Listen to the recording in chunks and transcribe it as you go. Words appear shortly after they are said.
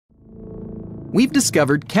we've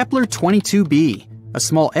discovered Kepler-22b, a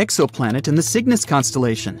small exoplanet in the Cygnus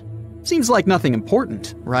constellation. Seems like nothing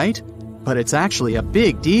important, right? But it's actually a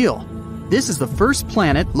big deal. This is the first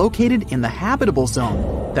planet located in the habitable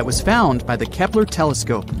zone that was found by the Kepler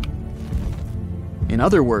telescope. In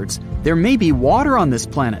other words, there may be water on this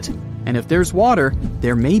planet, and if there's water,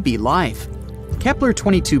 there may be life.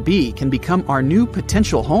 Kepler-22b can become our new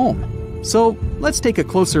potential home. So let's take a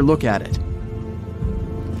closer look at it.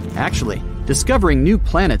 Actually, discovering new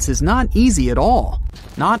planets is not easy at all.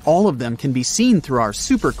 Not all of them can be seen through our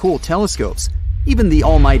super cool telescopes, even the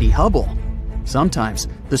almighty Hubble. Sometimes,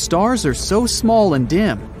 the stars are so small and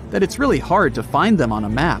dim that it's really hard to find them on a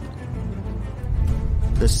map.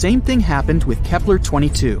 The same thing happened with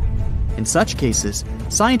Kepler-22. In such cases,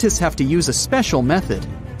 scientists have to use a special method.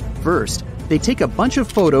 First, they take a bunch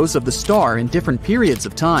of photos of the star in different periods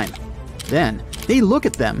of time. Then, they look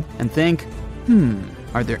at them and think,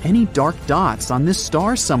 are there any dark dots on this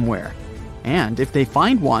star somewhere? And if they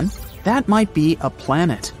find one, that might be a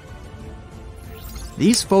planet.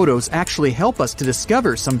 These photos actually help us to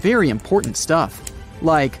discover some very important stuff.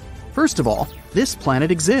 Like, first of all, this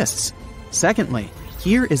planet exists. Secondly,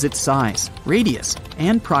 here is its size, radius,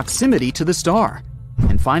 and proximity to the star.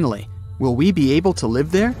 And finally, will we be able to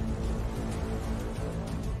live there?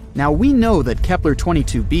 Now we know that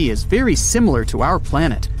Kepler-22b is very similar to our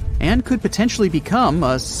planet and could potentially become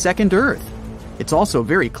a second Earth. It's also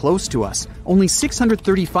very close to us, only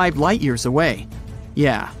 635 light-years away.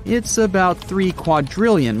 Yeah, it's about 3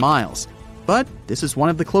 quadrillion miles, but this is one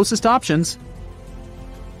of the closest options.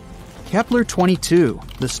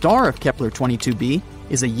 Kepler-22, the star of Kepler-22b,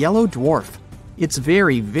 is a yellow dwarf. It's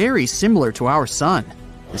very, very similar to our Sun.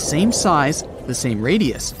 The same size, the same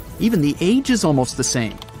radius, even the age is almost the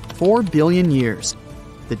same, 4 billion years.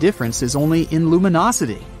 The difference is only in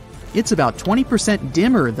luminosity. It's about 20%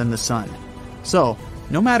 dimmer than the Sun. So,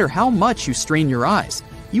 no matter how much you strain your eyes,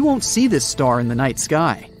 you won't see this star in the night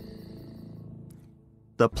sky.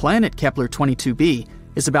 The planet Kepler-22b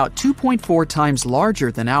is about 2.4 times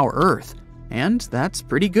larger than our Earth, and that's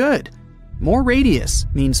pretty good. More radius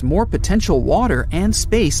means more potential water and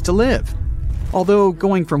space to live. Although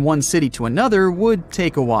going from one city to another would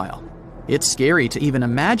take a while. It's scary to even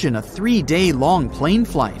imagine a 3-day-long plane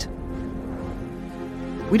flight.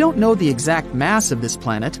 We don't know the exact mass of this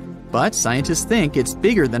planet, but scientists think it's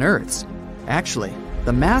bigger than Earth's. Actually,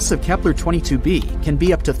 the mass of Kepler-22b can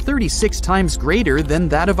be up to 36 times greater than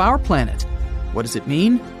that of our planet. What does it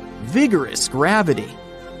mean? Vigorous gravity.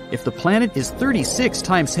 If the planet is 36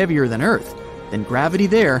 times heavier than Earth, then gravity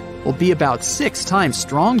there will be about 6 times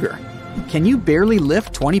stronger. Can you barely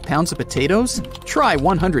lift 20 pounds of potatoes? Try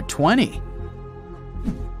 120.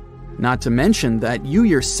 Not to mention that you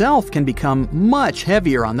yourself can become much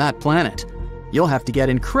heavier on that planet. You'll have to get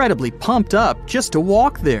incredibly pumped up just to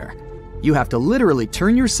walk there. You have to literally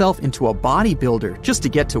turn yourself into a bodybuilder just to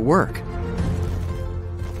get to work.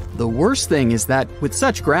 The worst thing is that with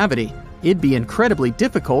such gravity, it'd be incredibly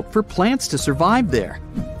difficult for plants to survive there.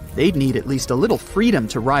 They'd need at least a little freedom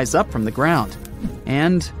to rise up from the ground.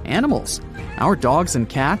 And animals. Our dogs and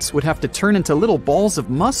cats would have to turn into little balls of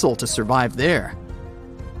muscle to survive there.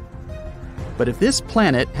 But if this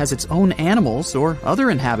planet has its own animals or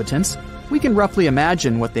other inhabitants, we can roughly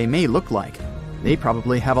imagine what they may look like. They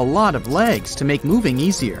probably have a lot of legs to make moving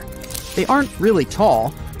easier. They aren't really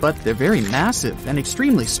tall, but they're very massive and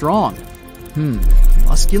extremely strong.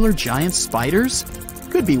 Muscular giant spiders?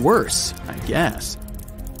 Could be worse, I guess.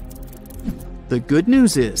 The good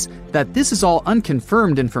news is that this is all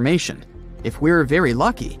unconfirmed information. If we're very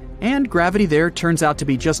lucky, and gravity there turns out to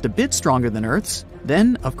be just a bit stronger than Earth's,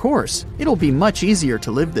 then, of course, it'll be much easier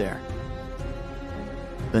to live there.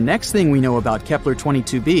 The next thing we know about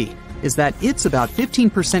Kepler-22b is that it's about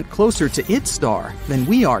 15% closer to its star than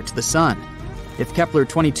we are to the Sun. If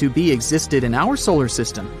Kepler-22b existed in our solar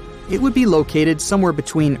system, it would be located somewhere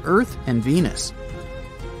between Earth and Venus.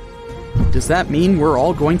 Does that mean we're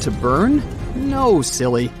all going to burn? No,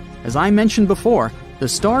 silly. As I mentioned before, the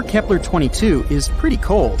star Kepler-22 is pretty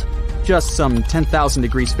cold, just some 10,000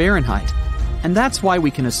 degrees Fahrenheit. And that's why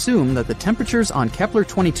we can assume that the temperatures on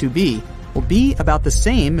Kepler-22b will be about the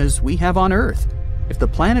same as we have on Earth. If the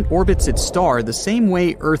planet orbits its star the same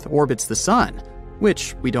way Earth orbits the Sun,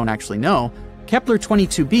 which we don't actually know,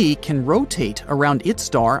 Kepler-22b can rotate around its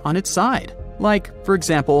star on its side, like, for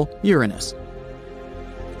example, Uranus.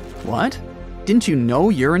 What? Didn't you know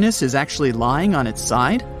Uranus is actually lying on its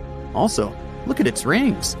side? Also, look at its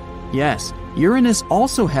rings. Yes, Uranus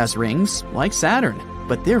also has rings, like Saturn,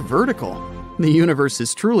 but they're vertical. The universe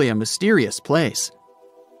is truly a mysterious place.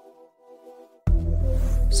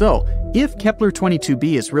 So, if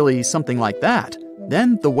Kepler-22b is really something like that,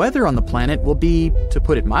 then the weather on the planet will be, to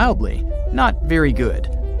put it mildly, not very good.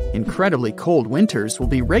 Incredibly cold winters will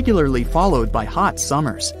be regularly followed by hot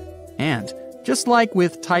summers. And, just like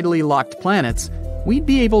with tidally locked planets, we'd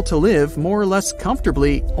be able to live more or less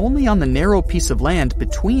comfortably only on the narrow piece of land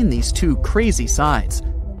between these two crazy sides.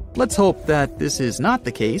 Let's hope that this is not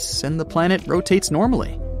the case and the planet rotates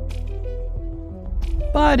normally.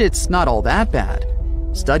 But it's not all that bad.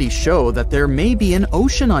 Studies show that there may be an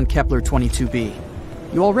ocean on Kepler-22b.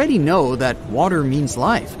 You already know that water means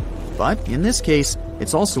life, but in this case,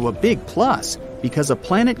 it's also a big plus because a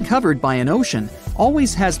planet covered by an ocean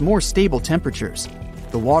always has more stable temperatures.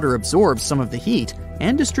 The water absorbs some of the heat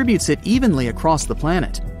and distributes it evenly across the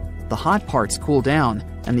planet. The hot parts cool down,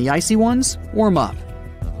 and the icy ones warm up.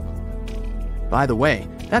 By the way,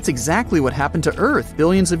 that's exactly what happened to Earth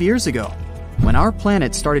billions of years ago. When our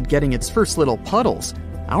planet started getting its first little puddles,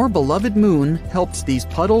 our beloved moon helped these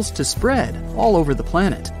puddles to spread all over the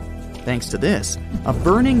planet. Thanks to this, a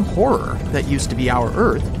burning horror that used to be our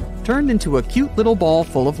Earth turned into a cute little ball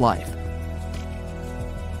full of life.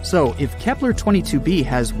 So, if Kepler-22b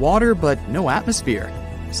has water but no atmosphere,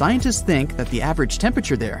 scientists think that the average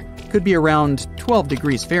temperature there could be around 12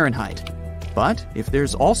 degrees Fahrenheit. But if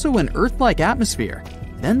there's also an Earth-like atmosphere,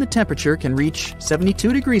 then the temperature can reach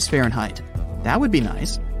 72 degrees Fahrenheit. That would be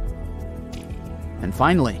nice. And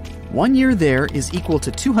finally, 1 year there is equal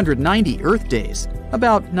to 290 Earth days,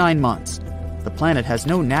 about 9 months. The planet has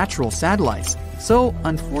no natural satellites, so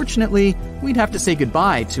unfortunately, we'd have to say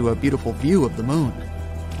goodbye to a beautiful view of the moon.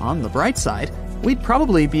 On the bright side, we'd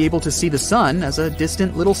probably be able to see the sun as a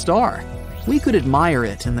distant little star. We could admire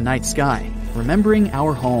it in the night sky, remembering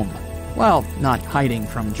our home, while not hiding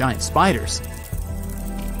from giant spiders.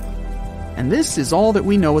 And this is all that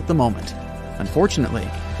we know at the moment. Unfortunately,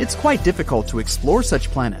 it's quite difficult to explore such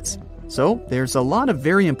planets, so there's a lot of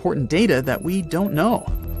very important data that we don't know.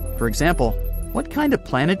 For example, what kind of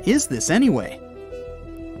planet is this anyway?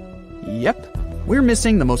 Yep, we're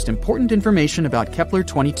missing the most important information about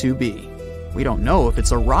Kepler-22b. We don't know if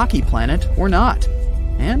it's a rocky planet or not.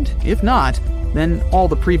 And if not, then all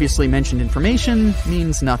the previously mentioned information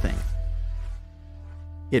means nothing.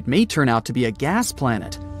 It may turn out to be a gas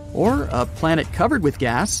planet, or a planet covered with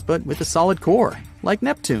gas but with a solid core, like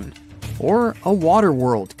Neptune, or a water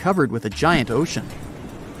world covered with a giant ocean.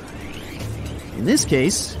 In this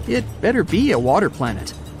case, it better be a water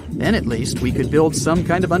planet. Then at least we could build some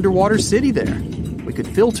kind of underwater city there. We could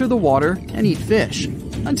filter the water and eat fish,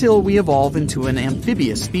 until we evolve into an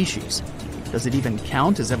amphibious species. Does it even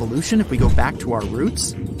count as evolution if we go back to our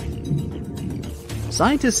roots?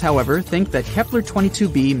 Scientists, however, think that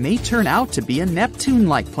Kepler-22b may turn out to be a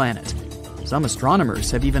Neptune-like planet. Some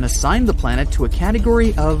astronomers have even assigned the planet to a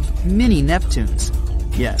category of mini-Neptunes.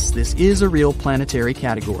 Yes, this is a real planetary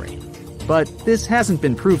category. But this hasn't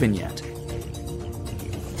been proven yet.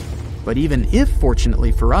 But even if,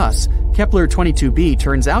 fortunately for us, Kepler-22b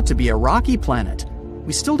turns out to be a rocky planet,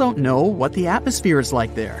 we still don't know what the atmosphere is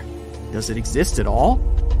like there. Does it exist at all?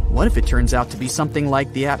 What if it turns out to be something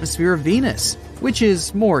like the atmosphere of Venus, which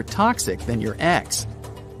is more toxic than your ex?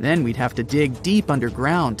 Then we'd have to dig deep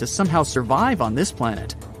underground to somehow survive on this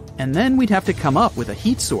planet. And then we'd have to come up with a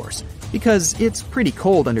heat source, because it's pretty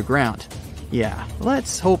cold underground. Yeah,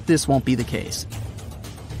 let's hope this won't be the case.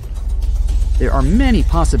 There are many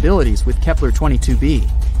possibilities with Kepler-22b.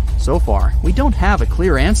 So far, we don't have a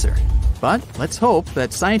clear answer. But let's hope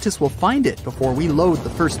that scientists will find it before we load the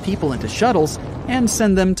first people into shuttles and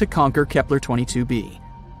send them to conquer Kepler-22b.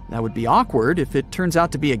 That would be awkward if it turns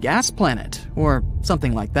out to be a gas planet, or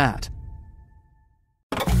something like that.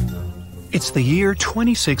 It's the year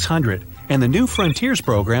 2600, and the New Frontiers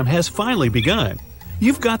program has finally begun.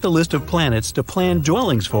 You've got the list of planets to plan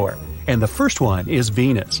dwellings for, and the first one is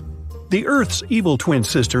Venus. The Earth's evil twin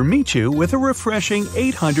sister meets you with a refreshing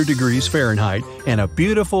 800 degrees Fahrenheit and a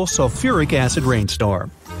beautiful sulfuric acid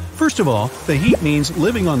rainstorm. First of all, the heat means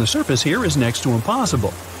living on the surface here is next to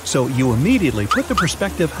impossible, so you immediately put the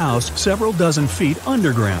prospective house several dozen feet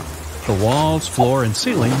underground. The walls, floor, and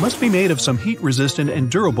ceiling must be made of some heat-resistant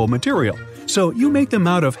and durable material, so you make them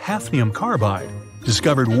out of hafnium carbide.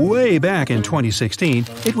 Discovered way back in 2016,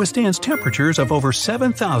 it withstands temperatures of over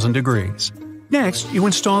 7,000 degrees. Next, you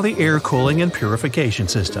install the air cooling and purification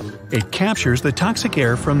system. It captures the toxic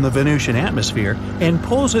air from the Venusian atmosphere and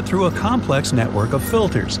pulls it through a complex network of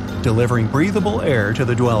filters, delivering breathable air to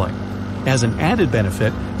the dwelling. As an added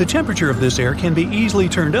benefit, the temperature of this air can be easily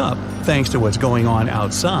turned up thanks to what's going on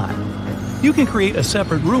outside. You can create a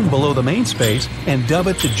separate room below the main space and dub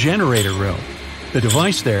it the generator room. The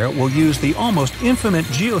device there will use the almost infinite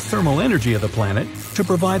geothermal energy of the planet to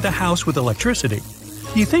provide the house with electricity.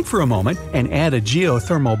 You think for a moment and add a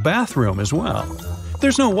geothermal bathroom as well.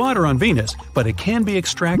 There's no water on Venus, but it can be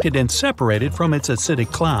extracted and separated from its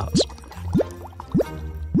acidic clouds.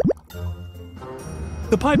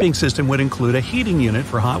 The piping system would include a heating unit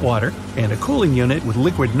for hot water and a cooling unit with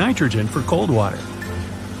liquid nitrogen for cold water.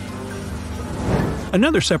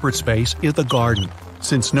 Another separate space is the garden.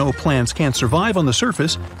 Since no plants can survive on the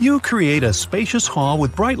surface, you create a spacious hall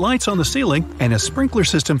with bright lights on the ceiling and a sprinkler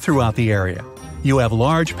system throughout the area. You have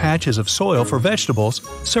large patches of soil for vegetables,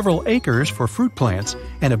 several acres for fruit plants,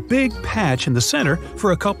 and a big patch in the center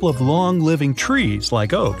for a couple of long-living trees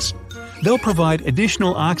like oaks. They'll provide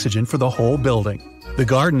additional oxygen for the whole building. The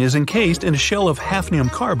garden is encased in a shell of hafnium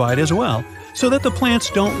carbide as well, so that the plants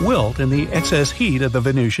don't wilt in the excess heat of the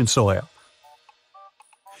Venusian soil.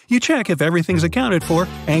 You check if everything's accounted for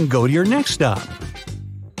and go to your next stop.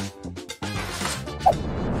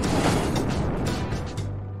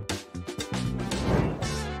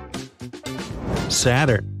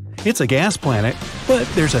 Saturn. It's a gas planet, but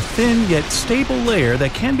there's a thin yet stable layer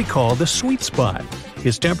that can be called the sweet spot.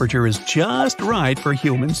 Its temperature is just right for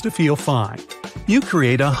humans to feel fine. You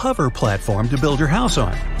create a hover platform to build your house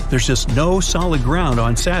on. There's just no solid ground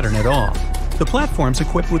on Saturn at all. The platform's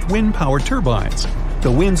equipped with wind-powered turbines.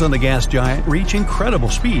 The winds on the gas giant reach incredible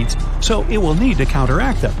speeds, so it will need to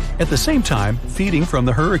counteract them, at the same time feeding from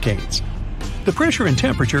the hurricanes. The pressure and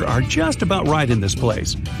temperature are just about right in this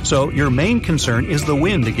place, so your main concern is the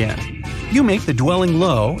wind again. You make the dwelling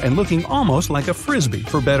low and looking almost like a frisbee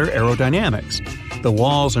for better aerodynamics. The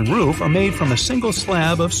walls and roof are made from a single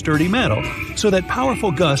slab of sturdy metal, so that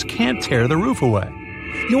powerful gusts can't tear the roof away.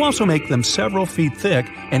 You also make them several feet thick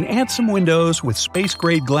and add some windows with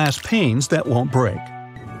space-grade glass panes that won't break.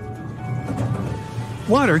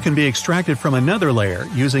 Water can be extracted from another layer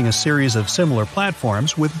using a series of similar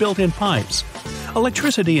platforms with built-in pipes.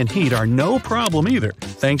 Electricity and heat are no problem either,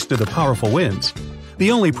 thanks to the powerful winds.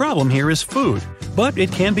 The only problem here is food, but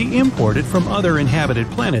it can be imported from other inhabited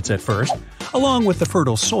planets at first, along with the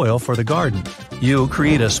fertile soil for the garden. You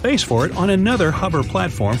create a space for it on another hover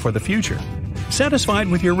platform for the future. Satisfied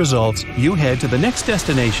with your results, you head to the next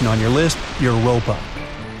destination on your list, Europa.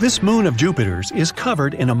 This moon of Jupiter's is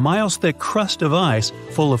covered in a miles-thick crust of ice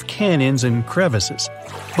full of canyons and crevices.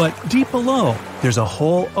 But deep below, there's a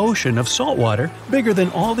whole ocean of salt water bigger than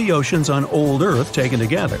all the oceans on old Earth taken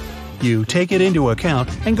together. You take it into account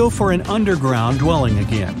and go for an underground dwelling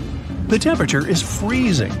again. The temperature is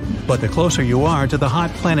freezing, but the closer you are to the hot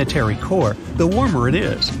planetary core, the warmer it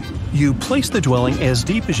is. You place the dwelling as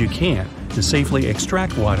deep as you can to safely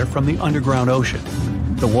extract water from the underground ocean.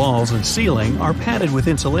 The walls and ceiling are padded with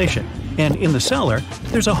insulation, and in the cellar,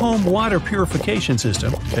 there's a home water purification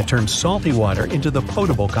system that turns salty water into the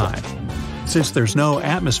potable kind. Since there's no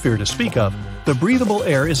atmosphere to speak of, the breathable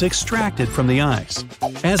air is extracted from the ice.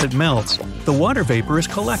 As it melts, the water vapor is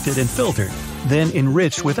collected and filtered, then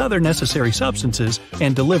enriched with other necessary substances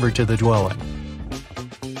and delivered to the dwelling.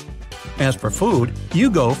 As for food,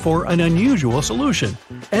 you go for an unusual solution: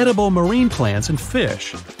 edible marine plants and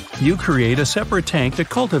fish. You create a separate tank to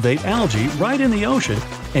cultivate algae right in the ocean,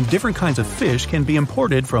 and different kinds of fish can be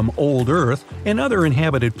imported from old Earth and other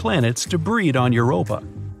inhabited planets to breed on Europa.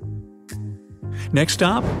 Next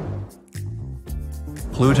stop?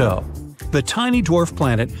 Pluto. The tiny dwarf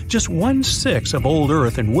planet, just 1/6 of old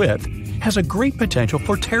Earth in width, has a great potential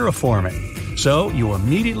for terraforming, so you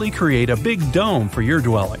immediately create a big dome for your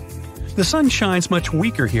dwelling. The sun shines much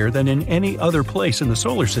weaker here than in any other place in the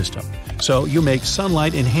solar system, so you make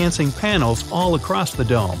sunlight-enhancing panels all across the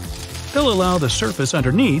dome. They'll allow the surface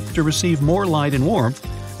underneath to receive more light and warmth,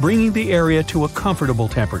 bringing the area to a comfortable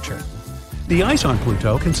temperature. The ice on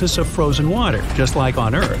Pluto consists of frozen water, just like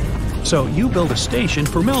on Earth, so you build a station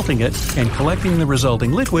for melting it and collecting the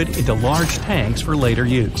resulting liquid into large tanks for later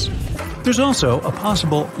use. There's also a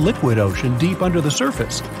possible liquid ocean deep under the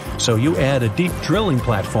surface, so you add a deep drilling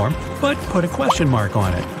platform, but put a question mark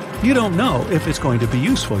on it. You don't know if it's going to be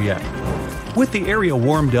useful yet. With the area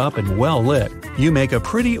warmed up and well lit, you make a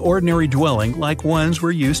pretty ordinary dwelling like ones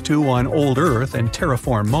we're used to on old Earth and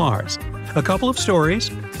terraformed Mars. A couple of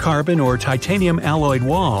stories, carbon or titanium alloyed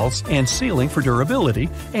walls and ceiling for durability,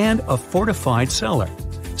 and a fortified cellar.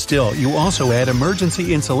 Still, you also add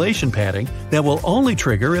emergency insulation padding that will only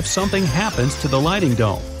trigger if something happens to the lighting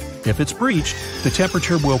dome. If it's breached, the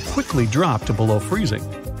temperature will quickly drop to below freezing.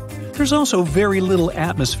 There's also very little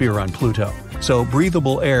atmosphere on Pluto, so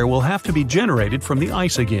breathable air will have to be generated from the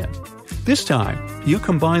ice again. This time, you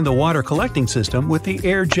combine the water collecting system with the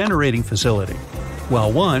air generating facility.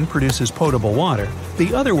 While one produces potable water,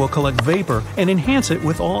 the other will collect vapor and enhance it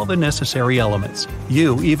with all the necessary elements.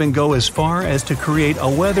 You even go as far as to create a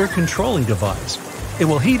weather controlling device. It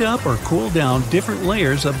will heat up or cool down different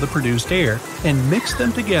layers of the produced air and mix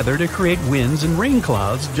them together to create winds and rain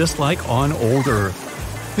clouds just like on old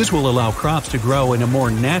Earth. This will allow crops to grow in a more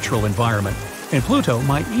natural environment, and Pluto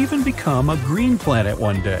might even become a green planet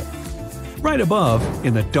one day. Right above,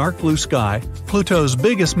 in the dark blue sky, Pluto's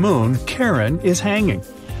biggest moon, Charon, is hanging.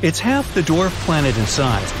 It's half the dwarf planet in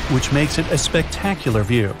size, which makes it a spectacular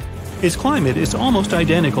view. Its climate is almost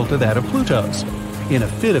identical to that of Pluto's. In a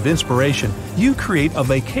fit of inspiration, you create a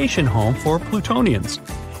vacation home for Plutonians.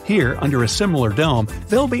 Here, under a similar dome,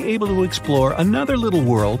 they'll be able to explore another little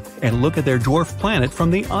world and look at their dwarf planet from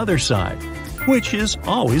the other side. Which is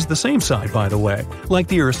always the same side, by the way, like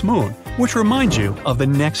the Earth's moon, which reminds you of the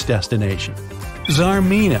next destination.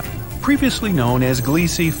 Zarmina, previously known as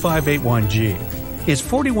Gliese 581g, is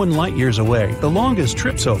 41 light-years away, the longest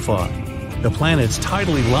trip so far. The planet's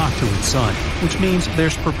tidally locked to its sun, which means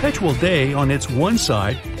there's perpetual day on its one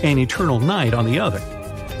side and eternal night on the other.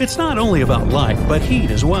 It's not only about light, but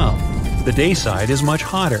heat as well. The day side is much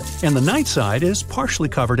hotter, and the night side is partially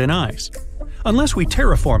covered in ice. Unless we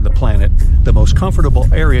terraform the planet, the most comfortable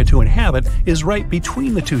area to inhabit is right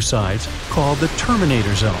between the two sides, called the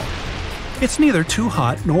Terminator Zone. It's neither too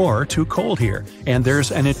hot nor too cold here, and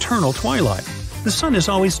there's an eternal twilight. The sun is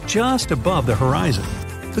always just above the horizon.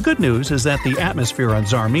 The good news is that the atmosphere on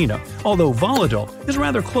Zarmina, although volatile, is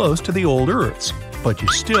rather close to the old Earth's, but you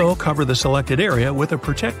still cover the selected area with a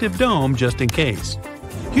protective dome just in case.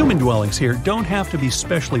 Human dwellings here don't have to be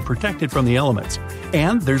specially protected from the elements,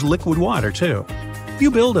 and there's liquid water too. You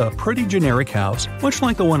build a pretty generic house, much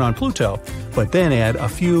like the one on Pluto, but then add a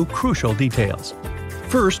few crucial details.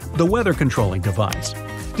 First, the weather controlling device.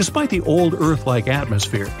 Despite the old Earth-like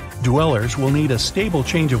atmosphere, dwellers will need a stable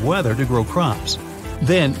change of weather to grow crops.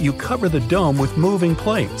 Then you cover the dome with moving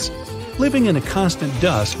plates. Living in a constant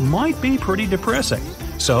dust might be pretty depressing,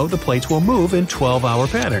 so the plates will move in 12-hour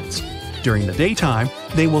patterns. During the daytime,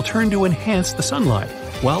 they will turn to enhance the sunlight,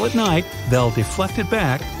 while at night, they'll deflect it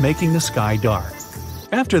back, making the sky dark.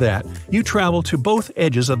 After that, you travel to both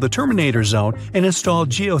edges of the Terminator Zone and install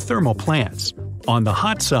geothermal plants. On the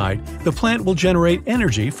hot side, the plant will generate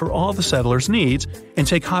energy for all the settlers' needs and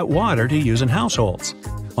take hot water to use in households.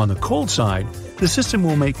 On the cold side, the system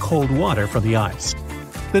will make cold water from the ice.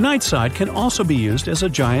 The night side can also be used as a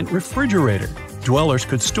giant refrigerator. Dwellers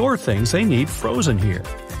could store things they need frozen here.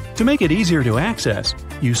 To make it easier to access,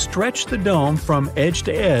 you stretch the dome from edge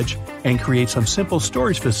to edge and create some simple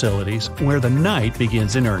storage facilities where the night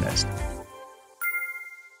begins in earnest.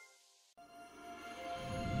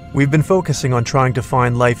 We've been focusing on trying to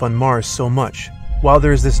find life on Mars so much, while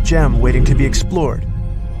there's this gem waiting to be explored.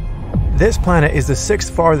 This planet is the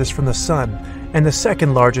 6th farthest from the Sun and the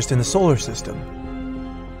 2nd largest in the solar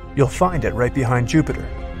system. You'll find it right behind Jupiter.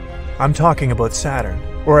 I'm talking about Saturn,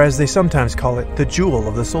 or as they sometimes call it, the jewel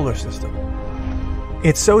of the solar system.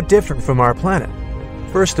 It's so different from our planet.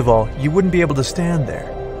 First of all, you wouldn't be able to stand there.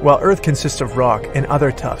 While Earth consists of rock and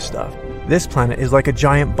other tough stuff, this planet is like a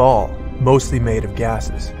giant ball, mostly made of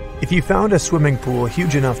gases. If you found a swimming pool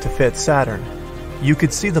huge enough to fit Saturn, you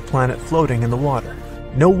could see the planet floating in the water.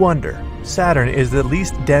 No wonder, Saturn is the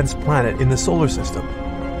least dense planet in the solar system.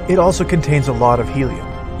 It also contains a lot of helium.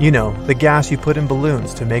 You know, the gas you put in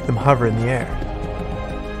balloons to make them hover in the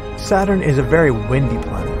air. Saturn is a very windy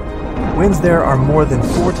planet. Winds there are more than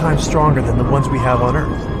 4 times stronger than the ones we have on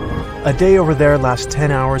Earth. A day over there lasts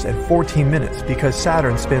 10 hours and 14 minutes because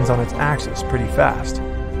Saturn spins on its axis pretty fast.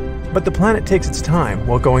 But the planet takes its time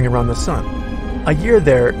while going around the Sun. A year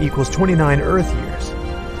there equals 29 Earth years.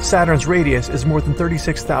 Saturn's radius is more than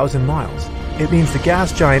 36,000 miles. It means the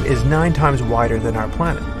gas giant is 9 times wider than our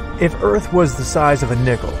planet. If Earth was the size of a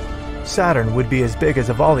nickel, Saturn would be as big as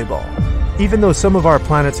a volleyball. Even though some of our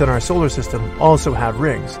planets in our solar system also have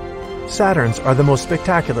rings, Saturn's are the most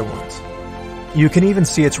spectacular ones. You can even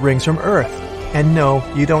see its rings from Earth. And no,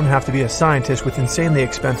 you don't have to be a scientist with insanely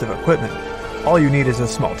expensive equipment. All you need is a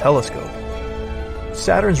small telescope.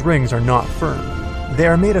 Saturn's rings are not firm. They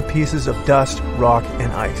are made of pieces of dust, rock,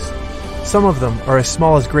 and ice. Some of them are as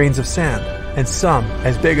small as grains of sand, and some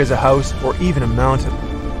as big as a house or even a mountain.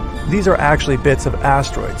 These are actually bits of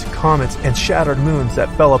asteroids, comets, and shattered moons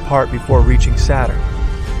that fell apart before reaching Saturn.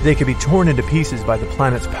 They could be torn into pieces by the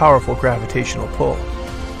planet's powerful gravitational pull.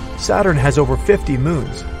 Saturn has over 50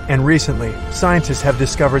 moons, and recently, scientists have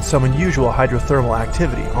discovered some unusual hydrothermal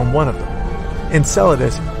activity on one of them.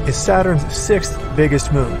 Enceladus is Saturn's 6th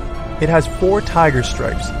biggest moon. It has 4 tiger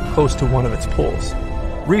stripes close to one of its poles.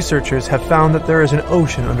 Researchers have found that there is an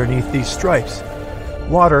ocean underneath these stripes.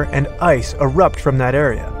 Water and ice erupt from that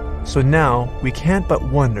area, so now we can't but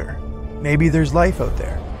wonder, maybe there's life out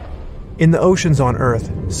there. In the oceans on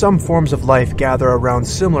Earth, some forms of life gather around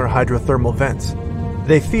similar hydrothermal vents.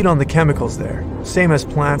 They feed on the chemicals there, same as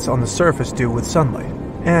plants on the surface do with sunlight.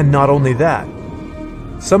 And not only that,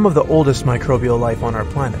 some of the oldest microbial life on our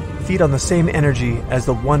planet feed on the same energy as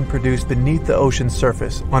the one produced beneath the ocean's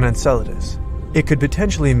surface on Enceladus. It could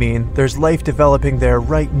potentially mean there's life developing there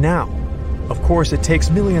right now. Of course, it takes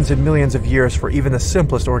millions and millions of years for even the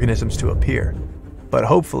simplest organisms to appear. But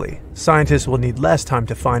hopefully, scientists will need less time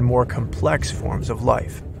to find more complex forms of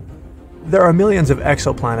life. There are millions of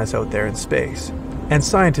exoplanets out there in space, and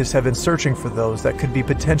scientists have been searching for those that could be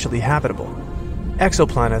potentially habitable.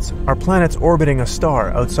 Exoplanets are planets orbiting a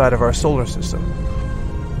star outside of our solar system.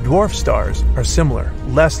 Dwarf stars are similar,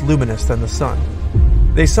 less luminous than the Sun.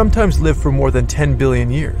 They sometimes live for more than 10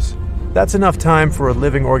 billion years. That's enough time for a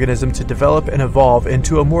living organism to develop and evolve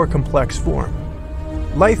into a more complex form.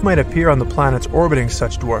 Life might appear on the planets orbiting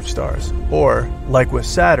such dwarf stars, or, like with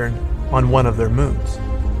Saturn, on one of their moons.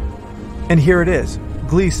 And here it is,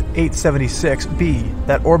 Gliese 876b,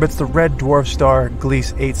 that orbits the red dwarf star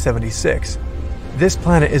Gliese 876. This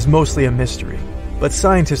planet is mostly a mystery, but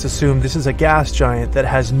scientists assume this is a gas giant that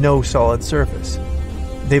has no solid surface.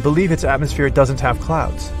 They believe its atmosphere doesn't have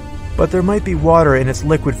clouds, but there might be water in its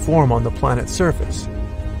liquid form on the planet's surface.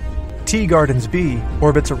 Teegarden's B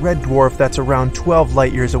orbits a red dwarf that's around 12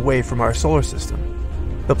 light-years away from our solar system.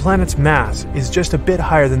 The planet's mass is just a bit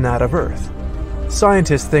higher than that of Earth.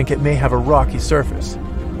 Scientists think it may have a rocky surface.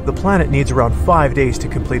 The planet needs around 5 days to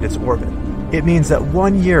complete its orbit. It means that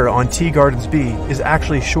 1 year on Teegarden's B is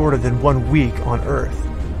actually shorter than 1 week on Earth.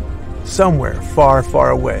 Somewhere far,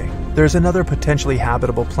 far away, there's another potentially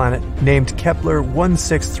habitable planet named Kepler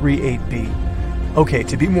 1638b. Okay,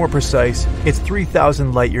 to be more precise, it's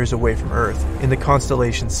 3,000 light-years away from Earth in the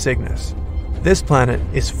constellation Cygnus. This planet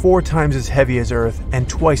is 4 times as heavy as Earth and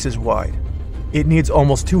twice as wide. It needs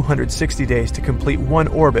almost 260 days to complete 1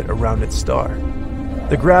 orbit around its star.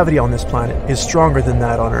 The gravity on this planet is stronger than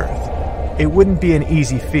that on Earth. It wouldn't be an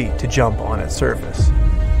easy feat to jump on its surface.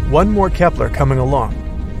 One more Kepler coming along.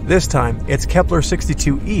 This time, it's Kepler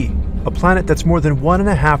 62e, a planet that's more than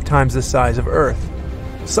 1.5 times the size of Earth.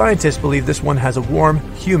 Scientists believe this one has a warm,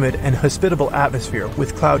 humid, and hospitable atmosphere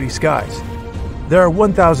with cloudy skies. There are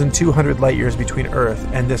 1,200 light-years between Earth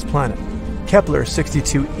and this planet. Kepler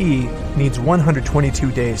 62e needs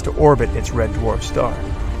 122 days to orbit its red dwarf star.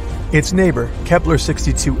 Its neighbor, Kepler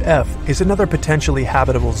 62f, is another potentially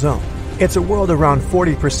habitable zone. It's a world around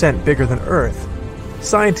 40% bigger than Earth.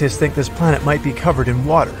 Scientists think this planet might be covered in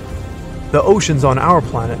water. The oceans on our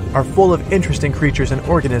planet are full of interesting creatures and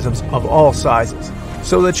organisms of all sizes.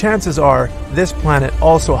 So the chances are this planet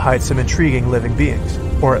also hides some intriguing living beings,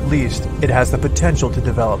 or at least it has the potential to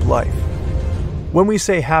develop life. When we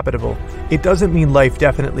say habitable, it doesn't mean life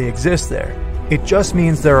definitely exists there. It just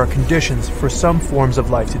means there are conditions for some forms of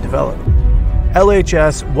life to develop.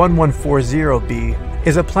 LHS 1140b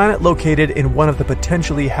is a planet located in one of the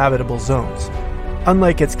potentially habitable zones.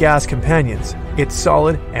 Unlike its gas companions, it's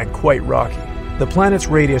solid and quite rocky. The planet's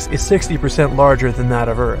radius is 60% larger than that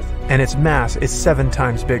of Earth, and its mass is 7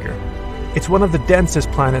 times bigger. It's one of the densest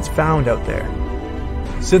planets found out there.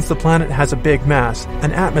 Since the planet has a big mass,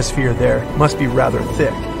 an atmosphere there must be rather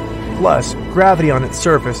thick. Plus, gravity on its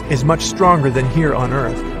surface is much stronger than here on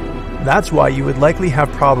Earth. That's why you would likely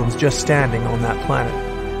have problems just standing on that planet.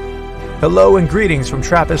 Hello and greetings from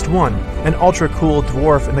TRAPPIST-1, an ultra-cool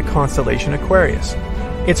dwarf in the constellation Aquarius.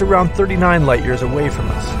 It's around 39 light-years away from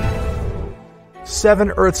us.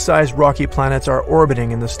 7 Earth-sized rocky planets are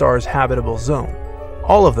orbiting in the star's habitable zone.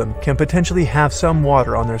 All of them can potentially have some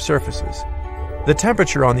water on their surfaces. The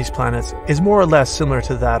temperature on these planets is more or less similar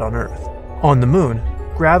to that on Earth. On the Moon,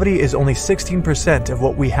 gravity is only 16% of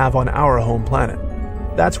what we have on our home planet.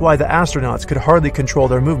 That's why the astronauts could hardly control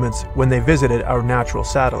their movements when they visited our natural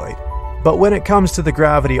satellite. But when it comes to the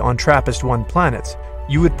gravity on TRAPPIST-1 planets,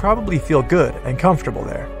 you would probably feel good and comfortable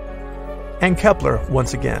there. And Kepler,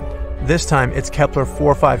 once again. This time it's Kepler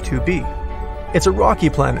 452b. It's a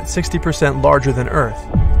rocky planet 60% larger than Earth.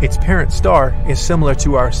 Its parent star is similar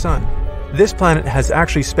to our Sun. This planet has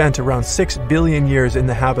actually spent around 6 billion years in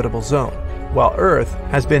the habitable zone, while Earth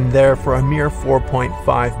has been there for a mere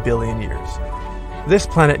 4.5 billion years. This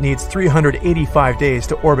planet needs 385 days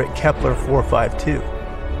to orbit Kepler 452.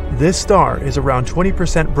 This star is around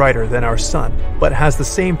 20% brighter than our Sun, but has the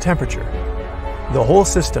same temperature. The whole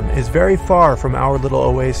system is very far from our little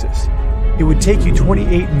oasis. It would take you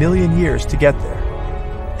 28 million years to get there.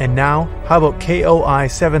 And now, how about KOI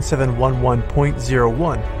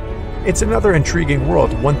 7711.01? It's another intriguing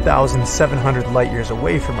world 1,700 light-years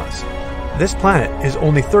away from us. This planet is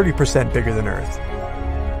only 30% bigger than Earth.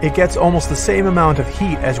 It gets almost the same amount of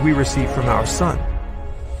heat as we receive from our Sun.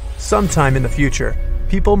 Sometime in the future,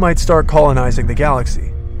 people might start colonizing the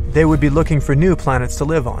galaxy. They would be looking for new planets to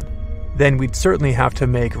live on. Then we'd certainly have to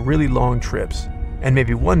make really long trips, and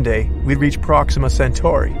maybe one day we'd reach Proxima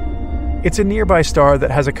Centauri. It's a nearby star that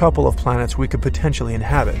has a couple of planets we could potentially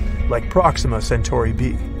inhabit, like Proxima Centauri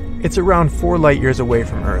b. It's around 4 light-years away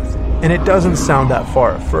from Earth, and it doesn't sound that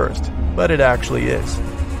far at first, but it actually is.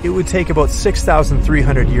 It would take about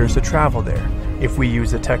 6,300 years to travel there, if we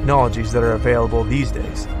use the technologies that are available these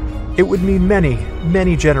days. It would mean many,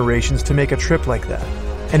 many generations to make a trip like that,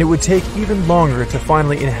 and it would take even longer to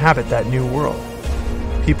finally inhabit that new world.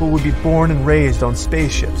 People would be born and raised on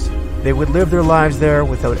spaceships. They would live their lives there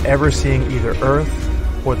without ever seeing either Earth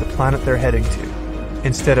or the planet they're heading to.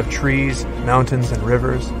 Instead of trees, mountains, and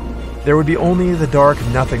rivers, there would be only the dark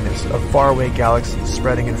nothingness of faraway galaxies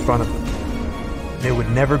spreading in front of them. They would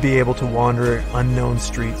never be able to wander unknown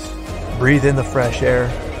streets, breathe in the fresh air,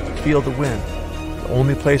 feel the wind. The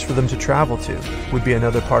only place for them to travel to would be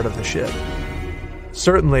another part of the ship.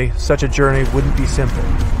 Certainly, such a journey wouldn't be simple,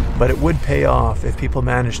 but it would pay off if people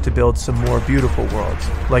managed to build some more beautiful worlds,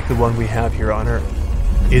 like the one we have here on Earth.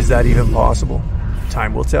 Is that even possible?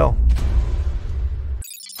 Time will tell.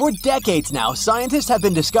 For decades now, scientists have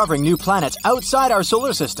been discovering new planets outside our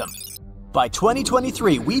solar system. By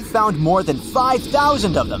 2023, we've found more than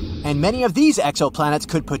 5,000 of them, and many of these exoplanets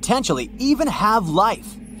could potentially even have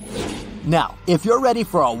life. Now, if you're ready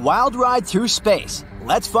for a wild ride through space,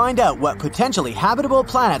 let's find out what potentially habitable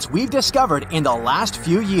planets we've discovered in the last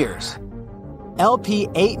few years.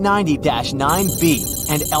 LP890-9b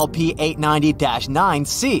and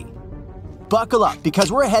LP890-9c. Buckle up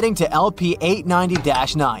because we're heading to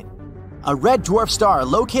LP890-9, a red dwarf star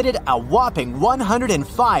located a whopping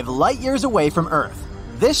 105 light-years away from Earth.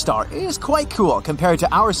 This star is quite cool compared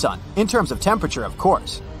to our Sun, in terms of temperature, of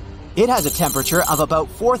course. It has a temperature of about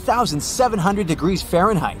 4,700 degrees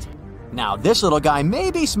Fahrenheit. Now, this little guy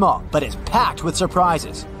may be small, but is packed with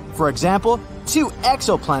surprises. For example, 2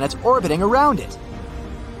 exoplanets orbiting around it.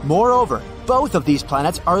 Moreover, both of these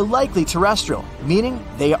planets are likely terrestrial, meaning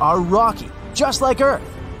they are rocky, just like Earth.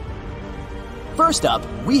 First up,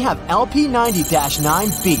 we have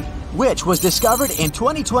LP90-9b, which was discovered in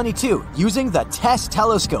 2022 using the TESS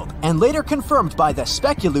telescope and later confirmed by the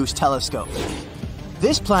Speculoos telescope.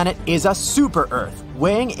 This planet is a super-Earth,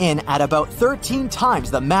 weighing in at about 13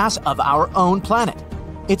 times the mass of our own planet.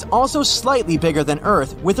 It's also slightly bigger than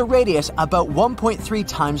Earth, with a radius about 1.3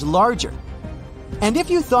 times larger. And if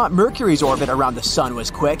you thought Mercury's orbit around the Sun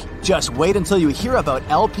was quick, just wait until you hear about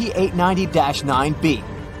LP890-9b.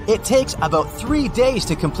 It takes about 3 days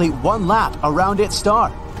to complete 1 lap around its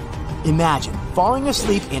star. Imagine falling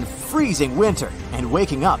asleep in freezing winter and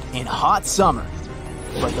waking up in hot summer.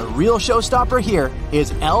 But the real showstopper here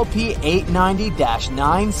is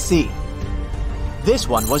LP890-9c. This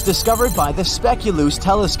one was discovered by the Speculoos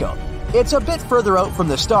telescope. It's a bit further out from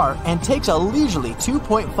the star and takes a leisurely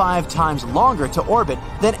 2.5 times longer to orbit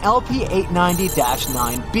than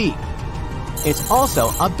LP890-9b. It's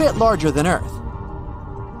also a bit larger than Earth.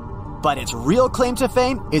 But its real claim to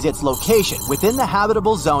fame is its location within the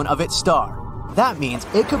habitable zone of its star. That means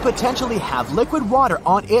it could potentially have liquid water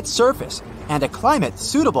on its surface and a climate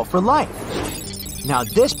suitable for life. Now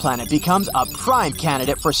this planet becomes a prime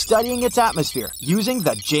candidate for studying its atmosphere using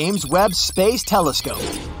the James Webb Space Telescope.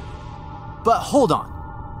 But hold on.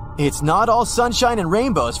 It's not all sunshine and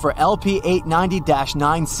rainbows for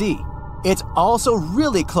LP890-9c. It's also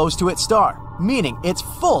really close to its star, meaning it's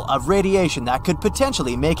full of radiation that could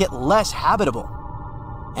potentially make it less habitable.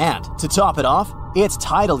 And to top it off, it's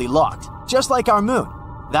tidally locked, just like our moon.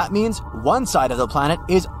 That means one side of the planet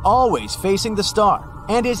is always facing the star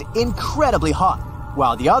and is incredibly hot,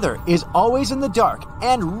 while the other is always in the dark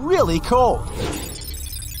and really cold.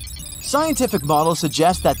 Scientific models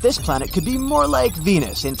suggest that this planet could be more like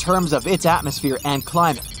Venus in terms of its atmosphere and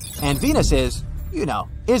climate. And Venus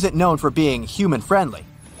isn't known for being human-friendly.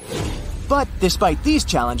 But despite these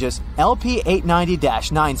challenges,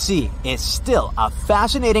 LP890-9c is still a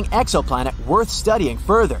fascinating exoplanet worth studying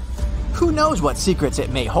further. Who knows what secrets it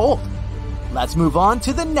may hold? Let's move on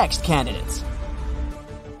to the next candidates.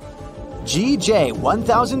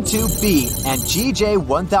 GJ1002b and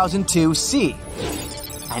GJ1002c.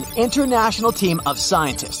 An international team of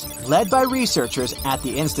scientists, led by researchers at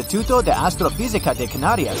the Instituto de Astrofísica de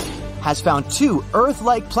Canarias, has found 2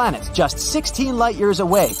 Earth-like planets just 16 light-years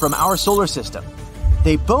away from our solar system.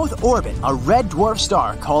 They both orbit a red dwarf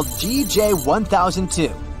star called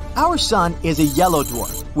GJ1002. Our sun is a yellow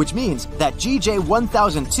dwarf, which means that GJ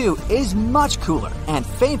 1002 is much cooler and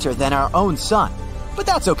fainter than our own sun. But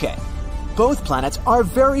that's okay. Both planets are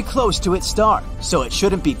very close to its star, so it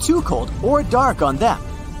shouldn't be too cold or dark on them.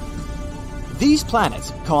 These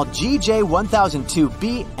planets, called GJ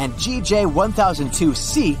 1002b and GJ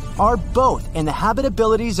 1002c, are both in the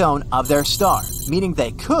habitability zone of their star, meaning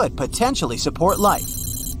they could potentially support life.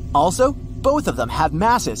 Also, both of them have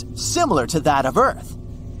masses similar to that of Earth.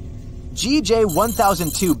 GJ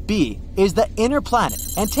 1002b is the inner planet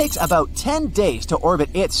and takes about 10 days to orbit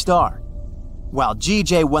its star, while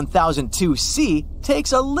GJ 1002c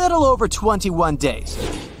takes a little over 21 days.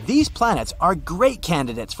 These planets are great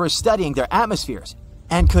candidates for studying their atmospheres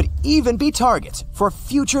and could even be targets for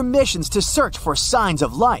future missions to search for signs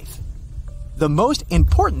of life. The most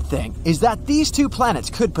important thing is that these two planets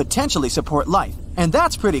could potentially support life, and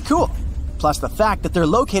that's pretty cool. Plus, the fact that they're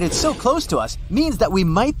located so close to us means that we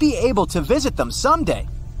might be able to visit them someday.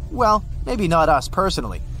 Well, maybe not us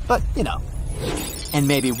personally, but you know. And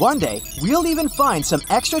maybe one day, we'll even find some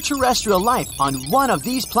extraterrestrial life on one of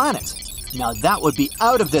these planets. Now that would be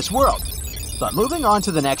out of this world. But moving on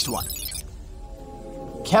to the next one.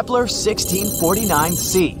 Kepler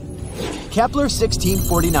 1649c. Kepler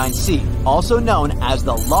 1649c, also known as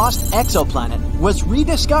the Lost Exoplanet, was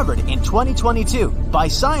rediscovered in 2022 by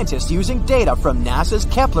scientists using data from NASA's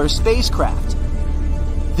Kepler spacecraft.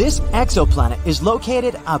 This exoplanet is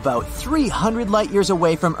located about 300 light-years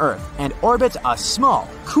away from Earth and orbits a small,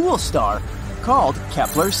 cool star called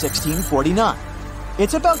Kepler 1649.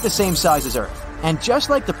 It's about the same size as Earth, and just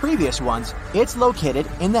like the previous ones, it's located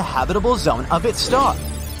in the habitable zone of its star.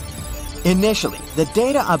 Initially, the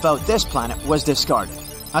data about this planet was discarded.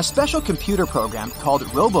 A special computer program called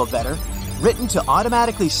RoboVetter, written to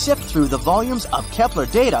automatically sift through the volumes of Kepler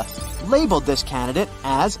data, labeled this candidate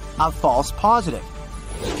as a false positive.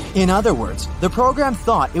 In other words, the program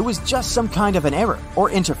thought it was just some kind of an error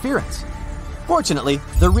or interference. Fortunately,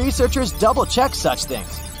 the researchers double-checked such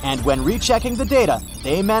things, and when rechecking the data,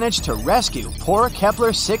 they managed to rescue poor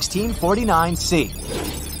Kepler 1649c.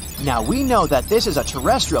 Now we know that this is a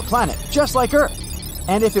terrestrial planet just like Earth,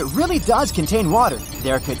 and if it really does contain water,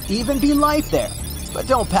 there could even be life there. But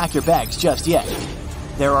don't pack your bags just yet.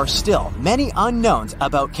 There are still many unknowns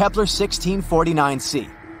about Kepler 1649c.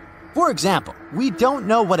 For example, we don't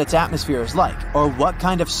know what its atmosphere is like or what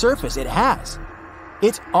kind of surface it has.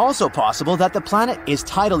 It's also possible that the planet is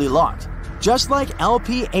tidally locked, just like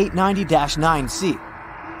LP 890-9c.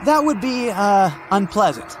 That would be,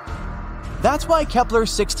 unpleasant. That's why Kepler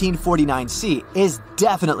 1649c is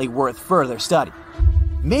definitely worth further study.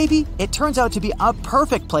 Maybe it turns out to be a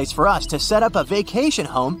perfect place for us to set up a vacation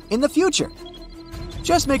home in the future.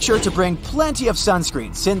 Just make sure to bring plenty of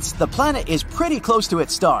sunscreen since the planet is pretty close to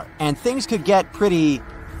its star and things could get pretty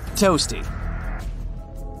toasty.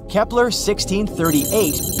 Kepler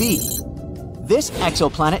 1638b. This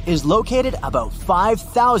exoplanet is located about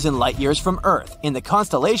 5,000 light-years from Earth in the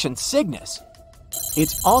constellation Cygnus.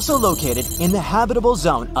 It's also located in the habitable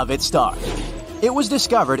zone of its star. It was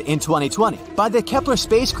discovered in 2020 by the Kepler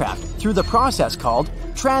spacecraft through the process called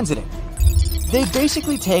transiting. They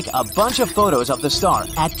basically take a bunch of photos of the star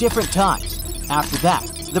at different times. After that,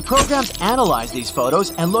 the programs analyze these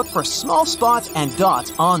photos and look for small spots and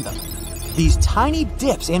dots on them. These tiny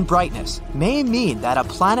dips in brightness may mean that a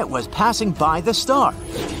planet was passing by the star.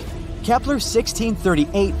 Kepler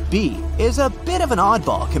 1638b is a bit of an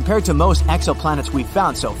oddball compared to most exoplanets we've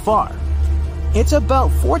found so far. It's about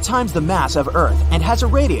 4 times the mass of Earth and has a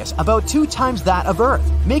radius about 2 times that of Earth,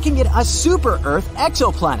 making it a super-Earth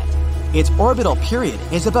exoplanet. Its orbital period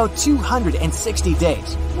is about 260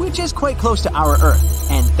 days, which is quite close to our Earth,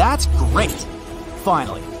 and that's great.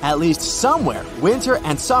 Finally, at least somewhere, winter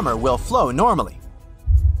and summer will flow normally.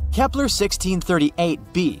 Kepler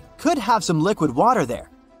 1638b could have some liquid water there.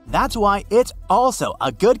 That's why it's also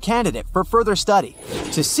a good candidate for further study,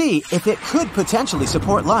 to see if it could potentially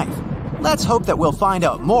support life. Let's hope that we'll find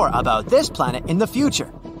out more about this planet in the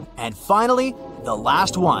future. And finally, the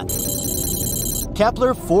last one.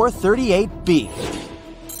 Kepler 438b.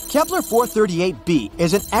 Kepler 438b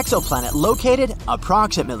is an exoplanet located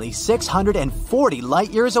approximately 640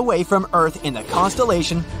 light-years away from Earth in the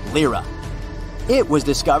constellation Lyra. It was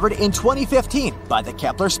discovered in 2015 by the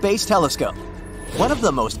Kepler Space Telescope. One of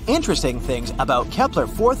the most interesting things about Kepler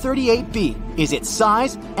 438b is its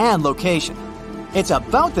size and location. It's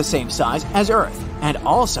about the same size as Earth and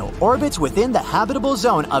also orbits within the habitable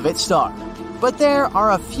zone of its star. But there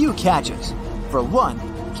are a few catches. For one,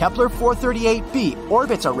 Kepler 438b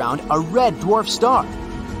orbits around a red dwarf star,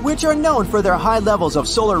 which are known for their high levels of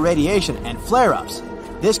solar radiation and flare-ups.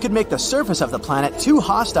 This could make the surface of the planet too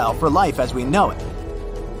hostile for life as we know it.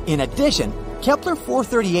 In addition, Kepler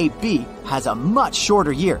 438b has a much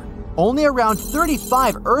shorter year, only around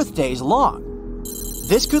 35 Earth days long.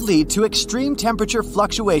 This could lead to extreme temperature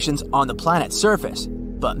fluctuations on the planet's surface,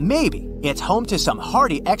 but maybe it's home to some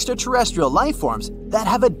hardy extraterrestrial life forms that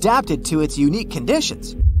have adapted to its unique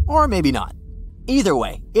conditions. Or maybe not. Either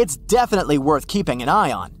way, it's definitely worth keeping an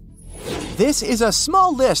eye on. This is a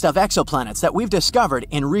small list of exoplanets that we've discovered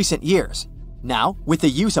in recent years. Now, with the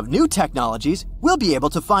use of new technologies, we'll be able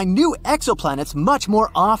to find new exoplanets much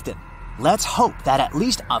more often. Let's hope that at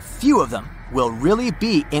least a few of them will really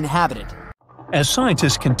be inhabited. As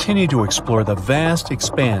scientists continue to explore the vast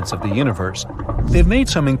expanse of the universe, they've made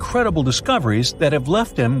some incredible discoveries that have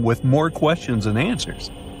left them with more questions than answers.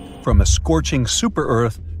 From a scorching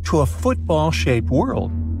super-Earth to a football-shaped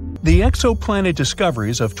world, the exoplanet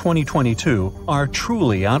discoveries of 2022 are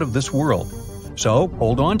truly out of this world. So,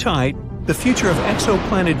 hold on tight. The future of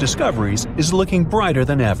exoplanet discoveries is looking brighter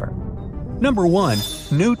than ever. Number 1.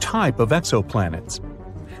 New type of exoplanets.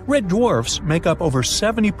 Red dwarfs make up over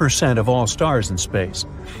 70% of all stars in space.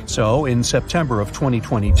 So, in September of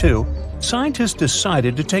 2022, scientists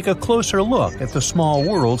decided to take a closer look at the small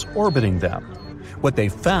worlds orbiting them. What they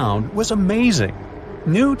found was amazing.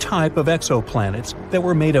 New type of exoplanets that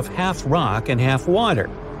were made of half rock and half water,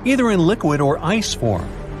 either in liquid or ice form.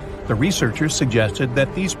 The researchers suggested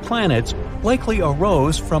that these planets likely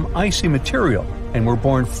arose from icy material and were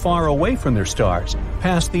born far away from their stars,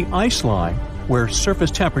 past the ice line, where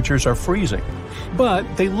surface temperatures are freezing. But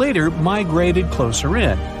they later migrated closer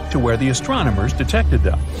in, to where the astronomers detected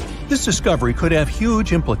them. This discovery could have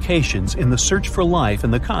huge implications in the search for life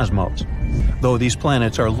in the cosmos. Though these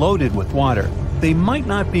planets are loaded with water, they might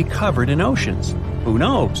not be covered in oceans. Who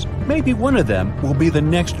knows? Maybe one of them will be the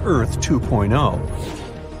next Earth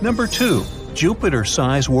 2.0. Number 2.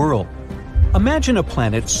 Jupiter-sized world. Imagine a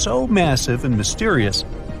planet so massive and mysterious,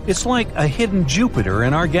 it's like a hidden Jupiter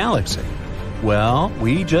in our galaxy. Well,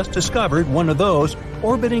 we just discovered one of those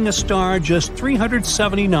orbiting a star just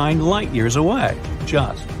 379 light-years away.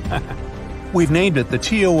 Just. We've named it the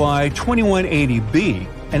TOI 2180b,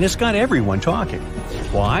 and it's got everyone talking.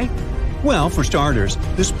 Why? Well, for starters,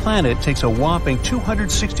 this planet takes a whopping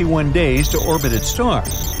 261 days to orbit its star,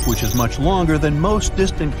 which is much longer than most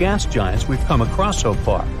distant gas giants we've come across so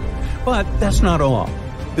far. But that's not all.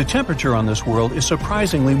 The temperature on this world is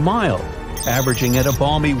surprisingly mild, averaging at a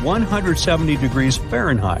balmy 170 degrees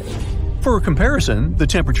Fahrenheit. For comparison, the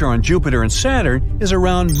temperature on Jupiter and Saturn is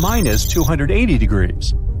around minus 280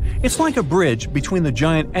 degrees. It's like a bridge between the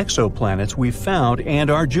giant exoplanets we've found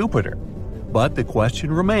and our Jupiter. But the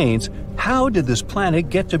question remains, how did this planet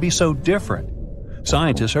get to be so different?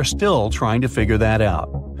 Scientists are still trying to figure that out.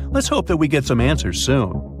 Let's hope that we get some answers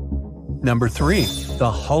soon. Number 3.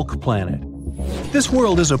 The Hulk planet. This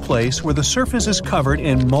world is a place where the surface is covered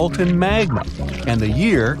in molten magma, and the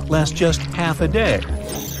year lasts just half a day.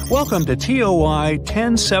 Welcome to TOI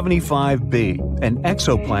 1075b, an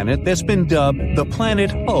exoplanet that's been dubbed the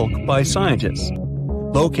planet Hulk by scientists.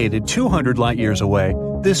 Located 200 light-years away,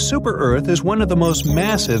 this super-Earth is one of the most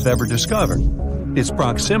massive ever discovered. Its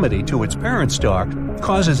proximity to its parent star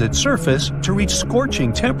causes its surface to reach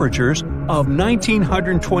scorching temperatures of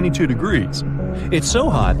 1922 degrees. It's so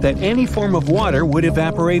hot that any form of water would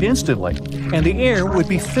evaporate instantly, and the air would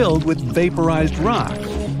be filled with vaporized rock.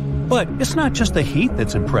 But it's not just the heat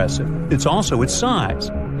that's impressive, it's also its size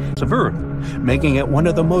of Earth, making it one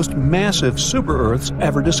of the most massive super-Earths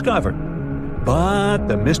ever discovered. But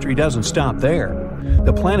the mystery doesn't stop there.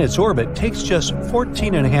 The planet's orbit takes just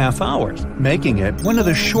 14.5 hours, making it one of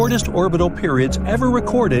the shortest orbital periods ever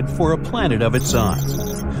recorded for a planet of its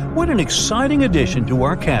size. What an exciting addition to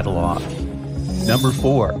our catalog! Number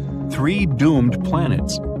 4. 3 doomed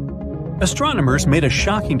planets. Astronomers made a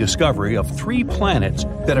shocking discovery of 3 planets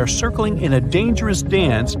that are circling in a dangerous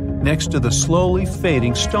dance next to the slowly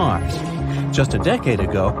fading stars. Just a decade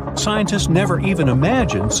ago, scientists never even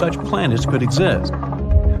imagined such planets could exist.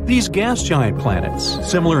 These gas giant planets,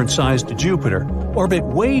 similar in size to Jupiter, orbit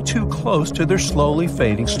way too close to their slowly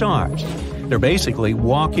fading stars. They're basically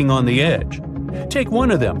walking on the edge. Take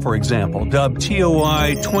one of them, for example, dubbed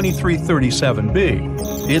TOI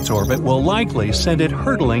 2337b. Its orbit will likely send it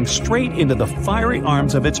hurtling straight into the fiery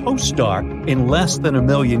arms of its host star in less than 1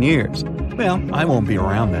 million years. Well, I won't be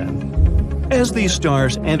around then. As these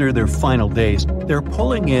stars enter their final days, they're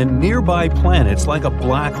pulling in nearby planets like a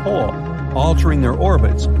black hole, altering their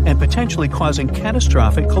orbits and potentially causing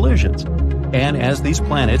catastrophic collisions. And as these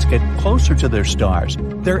planets get closer to their stars,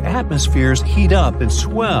 their atmospheres heat up and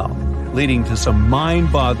swell, leading to some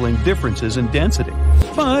mind-boggling differences in density.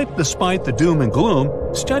 But despite the doom and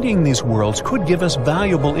gloom, studying these worlds could give us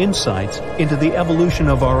valuable insights into the evolution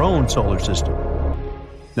of our own solar system.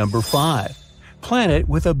 Number 5. Planet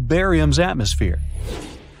with a barium's atmosphere.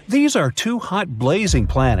 These are two hot blazing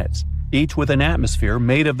planets, each with an atmosphere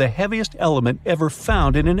made of the heaviest element ever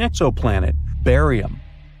found in an exoplanet, barium.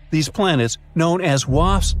 These planets, known as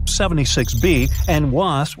WASP-76b and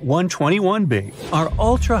WASP-121b, are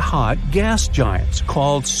ultra-hot gas giants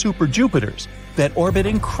called superjupiters that orbit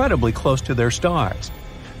incredibly close to their stars.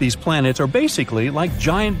 These planets are basically like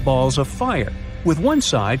giant balls of fire, with one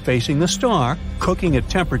side facing the star, cooking at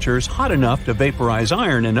temperatures hot enough to vaporize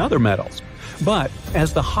iron and other metals. But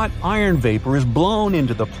as the hot iron vapor is blown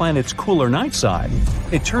into the planet's cooler night side,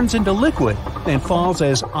 it turns into liquid and falls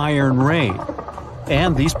as iron rain.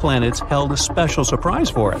 And these planets held a special surprise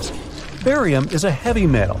for us. Barium is a heavy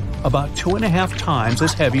metal, about 2.5 times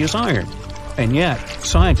as heavy as iron. And yet,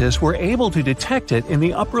 scientists were able to detect it in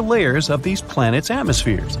the upper layers of these planets'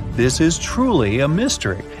 atmospheres. This is truly a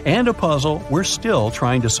mystery and a puzzle we're still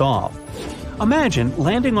trying to solve. Imagine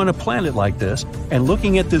landing on a planet like this and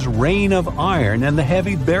looking at this rain of iron and the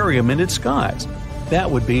heavy barium in its skies.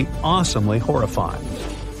 That would be awesomely horrifying.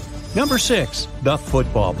 Number 6. The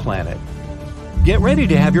Football Planet. Get ready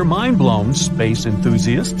to have your mind blown, space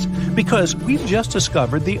enthusiasts, because we've just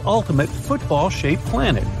discovered the ultimate football-shaped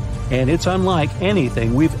planet, and it's unlike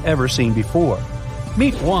anything we've ever seen before.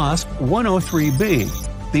 Meet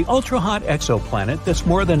WASP-103b, the ultra-hot exoplanet that's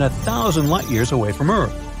more than 1,000 light-years away from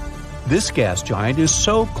Earth. This gas giant is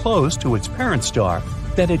so close to its parent star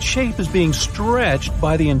that its shape is being stretched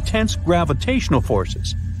by the intense gravitational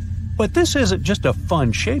forces. But this isn't just a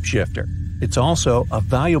fun shapeshifter. It's also a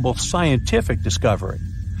valuable scientific discovery.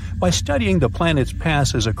 By studying the planet's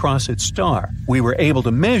passes across its star, we were able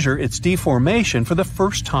to measure its deformation for the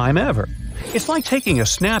first time ever. It's like taking a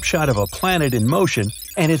snapshot of a planet in motion,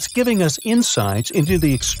 and it's giving us insights into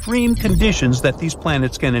the extreme conditions that these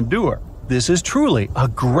planets can endure. This is truly a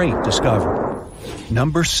great discovery.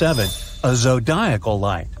 Number 7. A zodiacal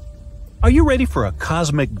light. Are you ready for a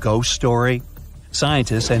cosmic ghost story?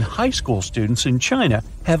 Scientists and high school students in China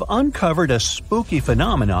have uncovered a spooky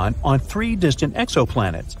phenomenon on 3 distant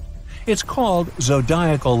exoplanets. It's called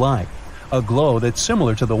zodiacal light, a glow that's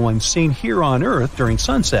similar to the one seen here on Earth during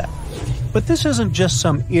sunset. But this isn't just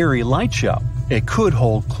some eerie light show. It could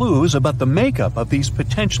hold clues about the makeup of these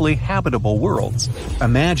potentially habitable worlds.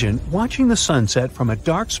 Imagine watching the sunset from a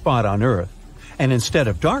dark spot on Earth, and instead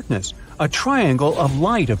of darkness, a triangle of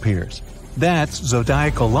light appears. That's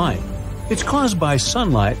zodiacal light. It's caused by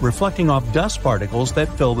sunlight reflecting off dust particles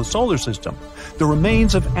that fill the solar system, the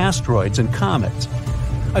remains of asteroids and comets.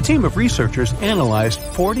 A team of researchers analyzed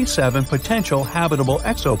 47 potential habitable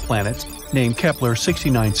exoplanets named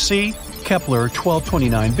Kepler-69c,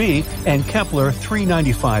 Kepler-1229b, and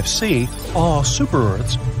Kepler-395c, all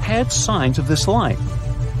super-Earths, had signs of this light.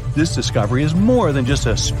 This discovery is more than just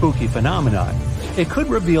a spooky phenomenon. It could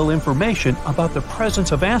reveal information about the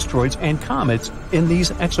presence of asteroids and comets in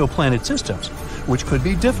these exoplanet systems, which could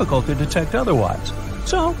be difficult to detect otherwise.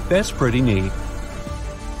 So, that's pretty neat.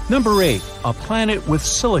 Number 8. A planet with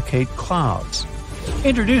silicate clouds.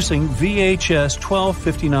 Introducing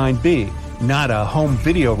VHS-1259b, not a home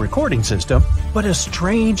video recording system, but a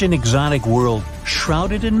strange and exotic world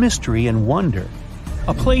shrouded in mystery and wonder.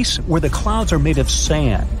 A place where the clouds are made of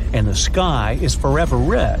sand and the sky is forever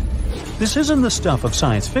red. This isn't the stuff of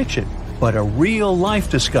science fiction, but a real-life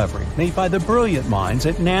discovery made by the brilliant minds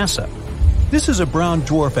at NASA. This is a brown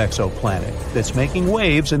dwarf exoplanet that's making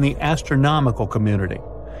waves in the astronomical community.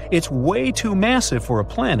 It's way too massive for a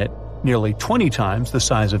planet, nearly 20 times the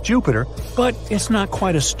size of Jupiter, but it's not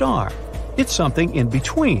quite a star. It's something in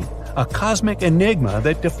between, a cosmic enigma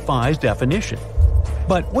that defies definition.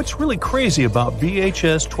 But what's really crazy about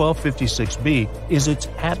VHS-1256b is its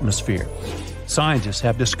atmosphere. Scientists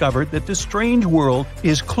have discovered that this strange world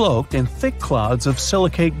is cloaked in thick clouds of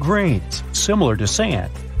silicate grains, similar to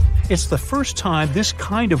sand. It's the first time this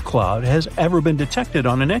kind of cloud has ever been detected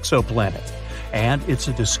on an exoplanet, and it's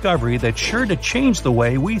a discovery that's sure to change the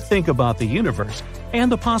way we think about the universe and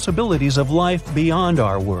the possibilities of life beyond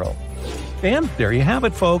our world. And there you have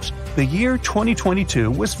it, folks. The year 2022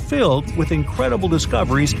 was filled with incredible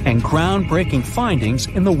discoveries and groundbreaking findings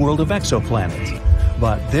in the world of exoplanets.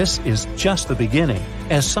 But this is just the beginning,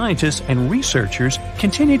 as scientists and researchers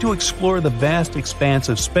continue to explore the vast expanse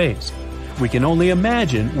of space. We can only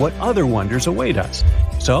imagine what other wonders await us.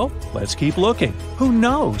 So, let's keep looking. Who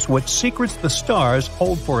knows what secrets the stars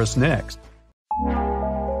hold for us next?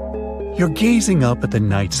 You're gazing up at the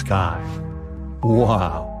night sky.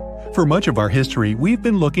 Wow! For much of our history, we've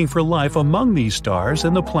been looking for life among these stars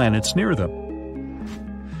and the planets near them.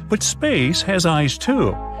 But space has eyes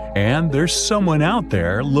too, and there's someone out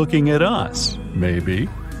there looking at us, maybe.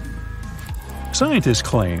 Scientists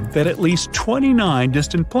claim that at least 29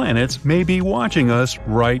 distant planets may be watching us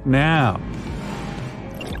right now.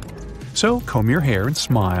 So comb your hair and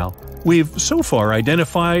smile. We've so far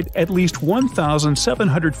identified at least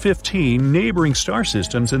 1,715 neighboring star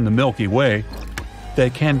systems in the Milky Way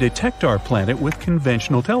that can detect our planet with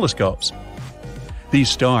conventional telescopes. These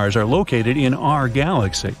stars are located in our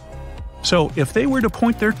galaxy. So if they were to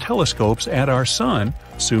point their telescopes at our Sun,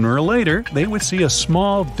 sooner or later they would see a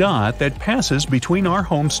small dot that passes between our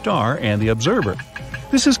home star and the observer.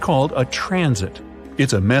 This is called a transit.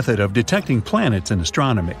 It's a method of detecting planets in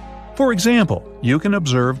astronomy. For example, you can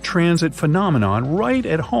observe transit phenomenon right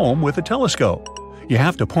at home with a telescope. You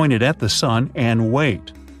have to point it at the Sun and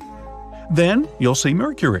wait. Then you'll see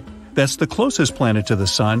Mercury. That's the closest planet to the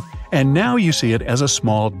Sun, and now you see it as a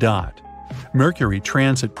small dot. Mercury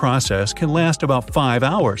transit process can last about 5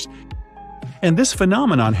 hours, and this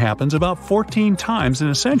phenomenon happens about 14 times in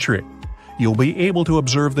a century. You'll be able to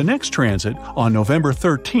observe the next transit on November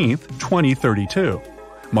 13, 2032.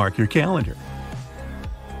 Mark your calendar.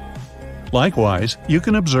 Likewise, you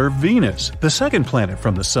can observe Venus, the second planet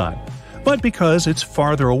from the Sun, but because it's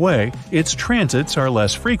farther away, its transits are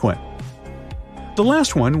less frequent. The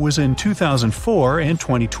last one was in 2004 and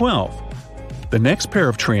 2012. The next pair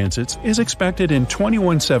of transits is expected in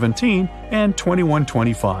 2117 and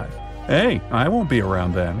 2125. Hey, I won't be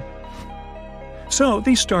around then. So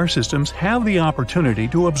these star systems have the opportunity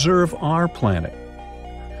to observe our planet.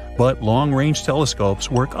 But long-range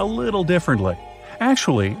telescopes work a little differently.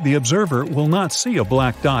 Actually, the observer will not see a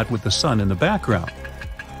black dot with the Sun in the background.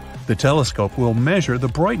 The telescope will measure the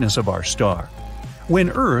brightness of our star.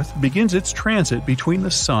 When Earth begins its transit between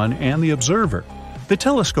the Sun and the observer, the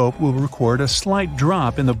telescope will record a slight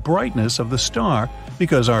drop in the brightness of the star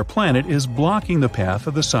because our planet is blocking the path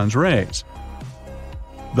of the Sun's rays.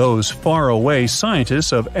 Those faraway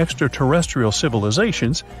scientists of extraterrestrial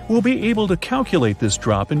civilizations will be able to calculate this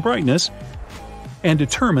drop in brightness and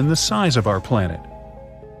determine the size of our planet.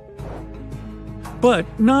 But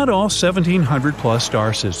not all 1,700-plus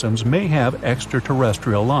star systems may have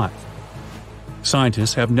extraterrestrial life.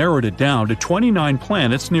 Scientists have narrowed it down to 29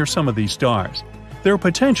 planets near some of these stars. They're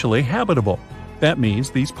potentially habitable. That means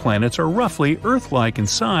these planets are roughly Earth-like in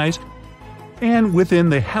size and within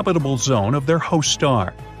the habitable zone of their host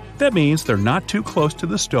star. That means they're not too close to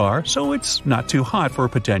the star, so it's not too hot for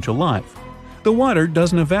potential life. The water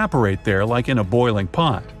doesn't evaporate there like in a boiling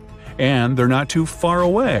pot. And they're not too far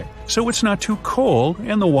away, so it's not too cold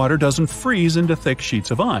and the water doesn't freeze into thick sheets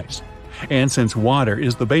of ice. And since water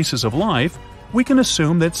is the basis of life, we can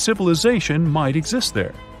assume that civilization might exist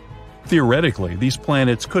there. Theoretically, these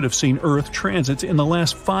planets could have seen Earth transits in the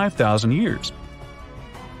last 5,000 years.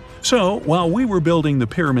 So, while we were building the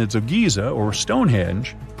pyramids of Giza or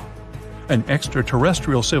Stonehenge, an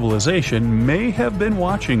extraterrestrial civilization may have been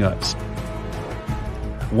watching us.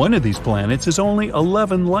 One of these planets is only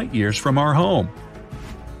 11 light-years from our home.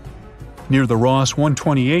 Near the Ross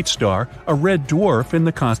 128 star, a red dwarf in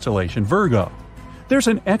the constellation Virgo. There's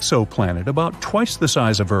an exoplanet about twice the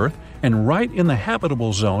size of Earth and right in the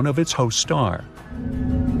habitable zone of its host star.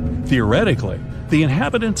 Theoretically, the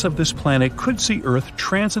inhabitants of this planet could see Earth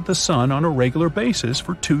transit the Sun on a regular basis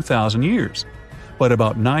for 2,000 years. But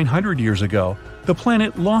about 900 years ago, the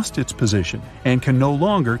planet lost its position and can no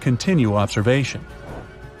longer continue observation.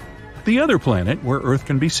 The other planet where Earth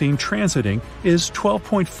can be seen transiting is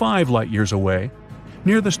 12.5 light-years away,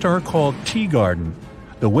 near the star called Teegarden.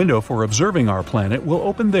 The window for observing our planet will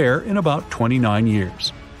open there in about 29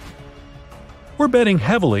 years. We're betting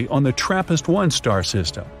heavily on the TRAPPIST-1 star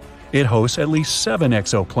system. It hosts at least 7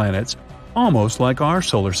 exoplanets, almost like our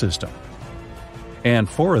solar system. And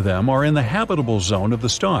 4 of them are in the habitable zone of the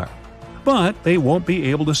star. But they won't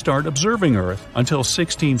be able to start observing Earth until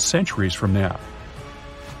 16 centuries from now.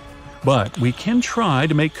 But we can try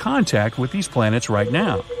to make contact with these planets right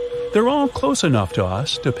now. They're all close enough to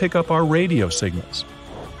us to pick up our radio signals.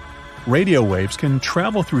 Radio waves can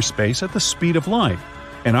travel through space at the speed of light,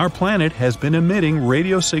 and our planet has been emitting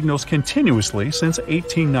radio signals continuously since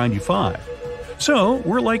 1895. So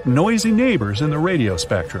we're like noisy neighbors in the radio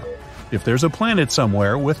spectrum. If there's a planet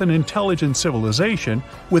somewhere with an intelligent civilization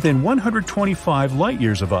within 125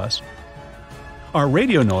 light-years of us, our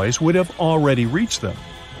radio noise would have already reached them.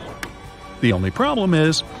 The only problem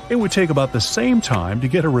is, it would take about the same time to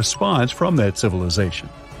get a response from that civilization.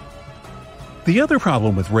 The other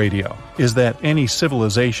problem with radio is that any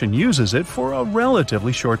civilization uses it for a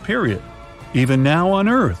relatively short period. Even now on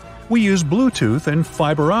Earth, we use Bluetooth and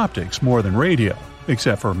fiber optics more than radio,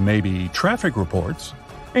 except for maybe traffic reports.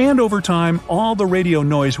 And over time, all the radio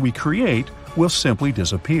noise we create will simply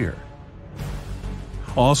disappear.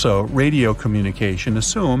 Also, radio communication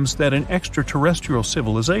assumes that an extraterrestrial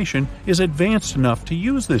civilization is advanced enough to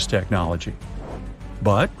use this technology.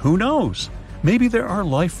 But who knows? Maybe there are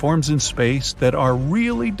life forms in space that are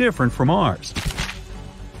really different from ours.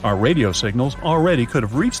 Our radio signals already could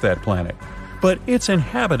have reached that planet, but its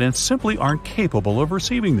inhabitants simply aren't capable of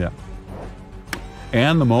receiving them.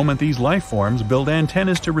 And the moment these life forms build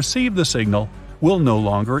antennas to receive the signal, we'll no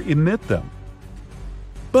longer emit them.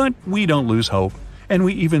 But we don't lose hope, and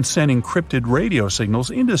we even send encrypted radio signals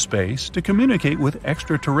into space to communicate with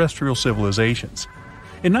extraterrestrial civilizations.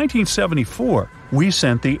 In 1974, we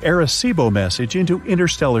sent the Arecibo message into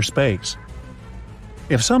interstellar space.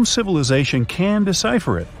 If some civilization can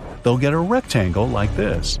decipher it, they'll get a rectangle like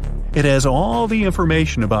this. It has all the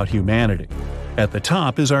information about humanity. At the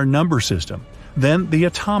top is our number system, then the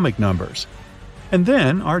atomic numbers, and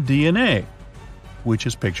then our DNA, which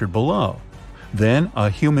is pictured below. Then a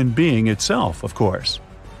human being itself, of course.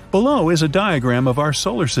 Below is a diagram of our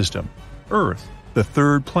solar system. Earth, the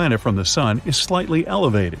third planet from the Sun, is slightly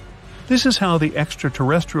elevated. This is how the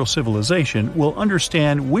extraterrestrial civilization will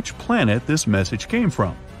understand which planet this message came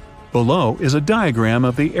from. Below is a diagram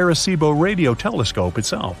of the Arecibo radio telescope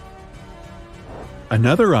itself.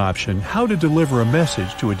 Another option how to deliver a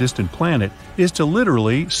message to a distant planet is to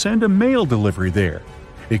literally send a mail delivery there.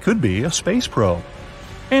 It could be a space probe.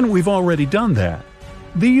 And we've already done that.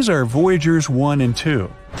 These are Voyagers 1 and 2.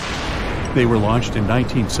 They were launched in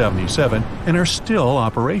 1977 and are still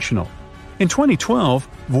operational. In 2012,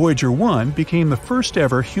 Voyager 1 became the first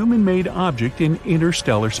ever human-made object in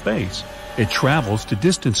interstellar space. It travels to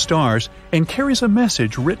distant stars and carries a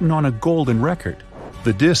message written on a golden record.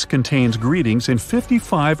 The disk contains greetings in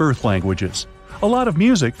 55 Earth languages, a lot of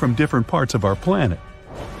music from different parts of our planet,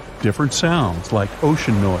 different sounds like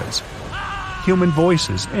ocean noise, human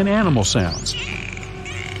voices, and animal sounds.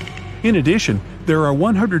 In addition, there are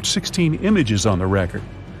 116 images on the record.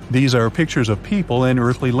 These are pictures of people and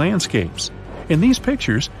earthly landscapes. In these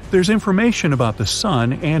pictures, there's information about the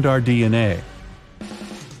Sun and our DNA.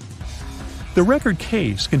 The record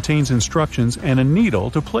case contains instructions and a needle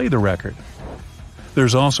to play the record.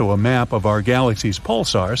 There's also a map of our galaxy's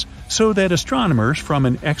pulsars so that astronomers from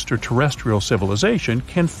an extraterrestrial civilization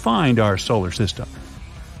can find our solar system.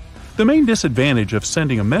 The main disadvantage of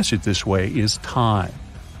sending a message this way is time.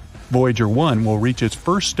 Voyager 1 will reach its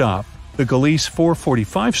first stop, the Gliese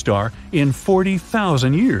 445 star, in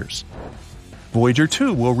 40,000 years. Voyager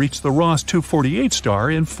 2 will reach the Ross 248 star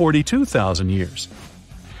in 42,000 years.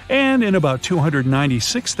 And in about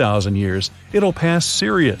 296,000 years, it'll pass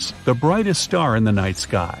Sirius, the brightest star in the night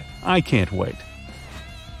sky. I can't wait.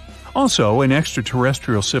 Also, an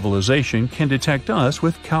extraterrestrial civilization can detect us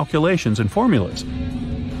with calculations and formulas.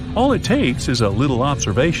 All it takes is a little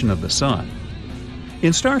observation of the Sun.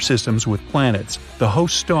 In star systems with planets, the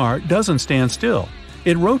host star doesn't stand still.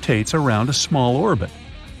 It rotates around a small orbit.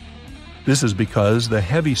 This is because the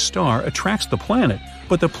heavy star attracts the planet,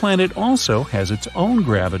 but the planet also has its own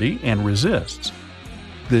gravity and resists.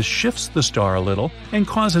 This shifts the star a little and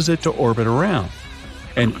causes it to orbit around.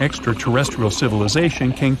 An extraterrestrial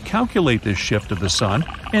civilization can calculate this shift of the Sun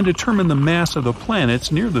and determine the mass of the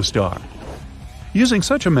planets near the star. Using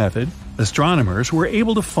such a method, astronomers were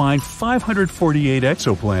able to find 548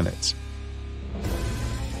 exoplanets.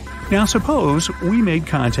 Now suppose we made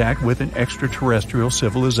contact with an extraterrestrial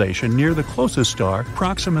civilization near the closest star,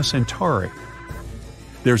 Proxima Centauri.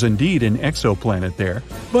 There's indeed an exoplanet there,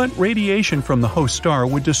 but radiation from the host star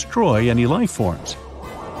would destroy any life forms.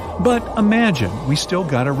 But imagine we still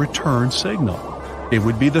got a return signal. It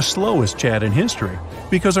would be the slowest chat in history,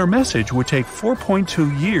 because our message would take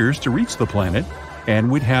 4.2 years to reach the planet, and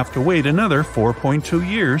we'd have to wait another 4.2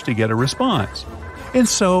 years to get a response. And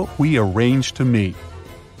so we arranged to meet.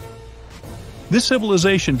 This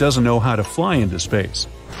civilization doesn't know how to fly into space.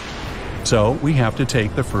 So we have to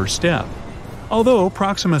take the first step. Although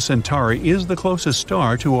Proxima Centauri is the closest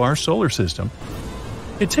star to our solar system,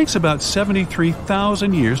 it takes about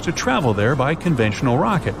 73,000 years to travel there by conventional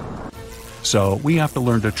rocket. So we have to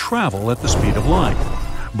learn to travel at the speed of light.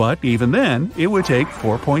 But even then, it would take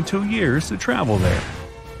 4.2 years to travel there.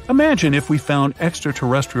 Imagine if we found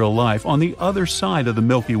extraterrestrial life on the other side of the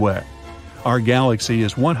Milky Way. Our galaxy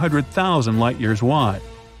is 100,000 light-years wide.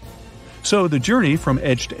 So the journey from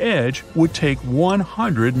edge to edge would take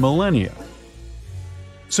 100 millennia.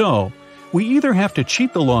 So, we either have to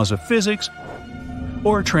cheat the laws of physics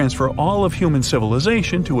or transfer all of human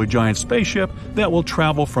civilization to a giant spaceship that will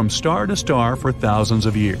travel from star to star for thousands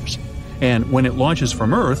of years. And when it launches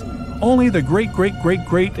from Earth, Only the great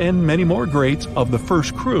and many more greats of the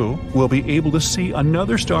first crew will be able to see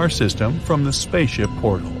another star system from the spaceship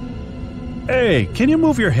portal. Hey, can you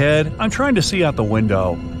move your head? I'm trying to see out the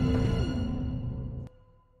window.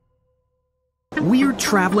 We're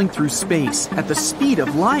traveling through space at the speed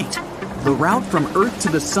of light. The route from Earth to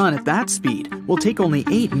the Sun at that speed will take only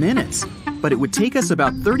 8 minutes, but it would take us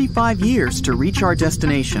about 35 years to reach our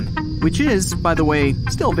destination, which is, by the way,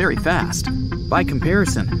 still very fast. By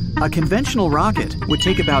comparison, a conventional rocket would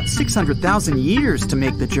take about 600,000 years to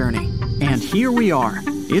make the journey. And here we are.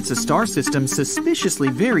 It's a star system suspiciously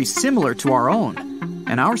very similar to our own.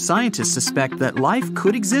 And our scientists suspect that life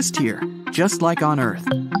could exist here, just like on Earth.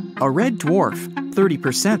 A red dwarf,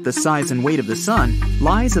 30% the size and weight of the Sun,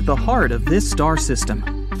 lies at the heart of this star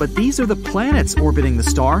system. But these are the planets orbiting the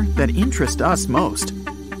star that interest us most.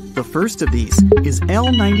 The first of these is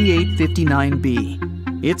L9859b.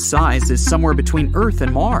 Its size is somewhere between Earth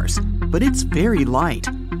and Mars, but it's very light.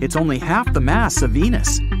 It's only half the mass of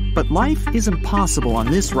Venus. But life is impossible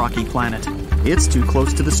on this rocky planet. It's too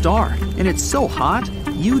close to the star, and it's so hot,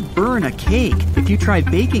 you'd burn a cake if you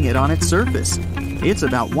tried baking it on its surface. It's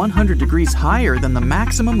about 100 degrees higher than the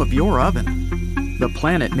maximum of your oven. The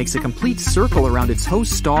planet makes a complete circle around its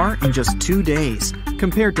host star in just 2 days,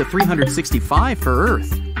 compared to 365 for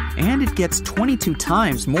Earth. And it gets 22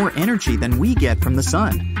 times more energy than we get from the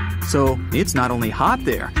Sun. So it's not only hot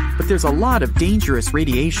there, but there's a lot of dangerous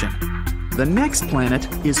radiation. The next planet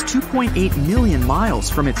is 2.8 million miles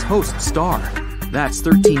from its host star. That's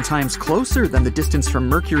 13 times closer than the distance from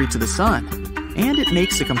Mercury to the Sun. And it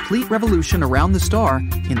makes a complete revolution around the star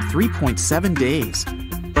in 3.7 days.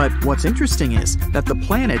 But what's interesting is that the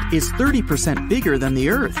planet is 30% bigger than the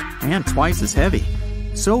Earth and twice as heavy.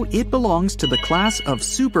 So it belongs to the class of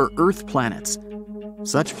super-Earth planets.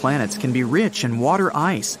 Such planets can be rich in water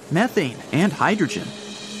ice, methane, and hydrogen.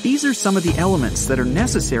 These are some of the elements that are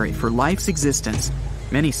necessary for life's existence.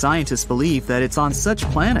 Many scientists believe that it's on such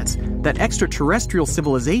planets that extraterrestrial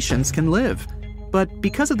civilizations can live. But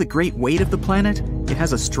because of the great weight of the planet, it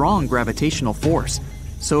has a strong gravitational force.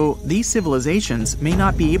 So these civilizations may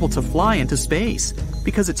not be able to fly into space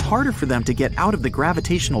because it's harder for them to get out of the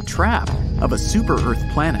gravitational trap of a super-Earth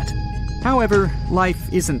planet. However,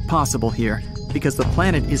 life isn't possible here because the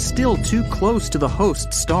planet is still too close to the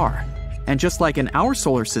host star. And just like in our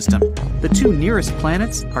solar system, the 2 nearest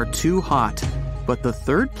planets are too hot. But the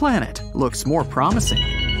third planet looks more promising.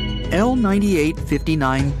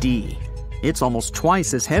 L9859d. It's almost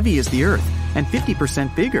twice as heavy as the Earth and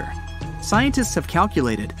 50% bigger. Scientists have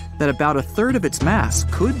calculated that about a third of its mass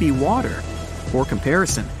could be water. For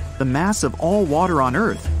comparison, the mass of all water on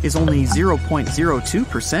Earth is only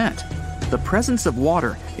 0.02%. The presence of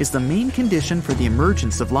water is the main condition for the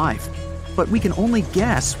emergence of life. But we can only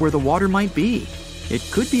guess where the water might be. It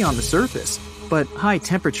could be on the surface, but high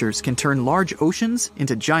temperatures can turn large oceans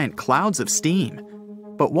into giant clouds of steam.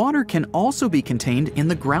 But water can also be contained in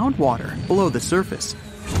the groundwater below the surface.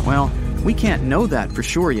 Well, we can't know that for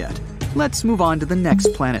sure yet. Let's move on to the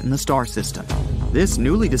next planet in the star system. This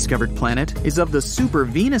newly discovered planet is of the Super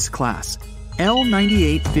Venus class,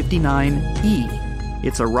 L9859e.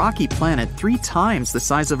 It's a rocky planet 3 times the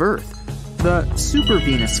size of Earth. The Super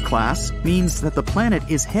Venus class means that the planet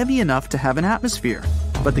is heavy enough to have an atmosphere,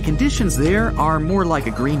 but the conditions there are more like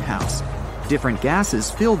a greenhouse. Different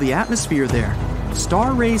gases fill the atmosphere there.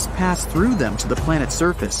 Star rays pass through them to the planet's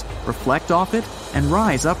surface, reflect off it, and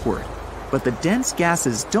rise upward. But the dense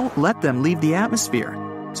gases don't let them leave the atmosphere,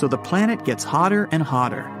 so the planet gets hotter and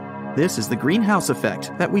hotter. This is the greenhouse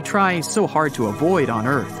effect that we try so hard to avoid on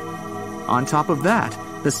Earth. On top of that,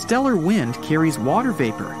 the stellar wind carries water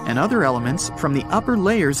vapor and other elements from the upper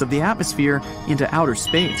layers of the atmosphere into outer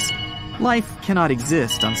space. Life cannot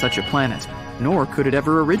exist on such a planet, nor could it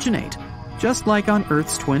ever originate, just like on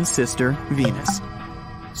Earth's twin sister, Venus.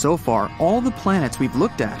 So far, all the planets we've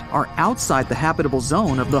looked at are outside the habitable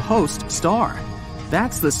zone of the host star.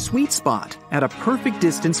 That's the sweet spot at a perfect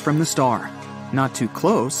distance from the star. Not too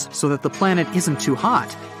close so that the planet isn't too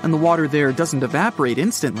hot and the water there doesn't evaporate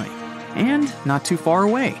instantly. And not too far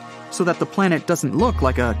away so that the planet doesn't look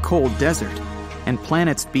like a cold desert. And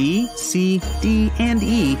planets B, C, D, and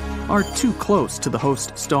E are too close to the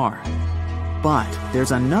host star. But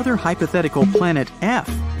there's another hypothetical planet F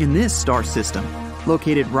in this star system,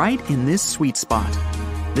 located right in this sweet spot.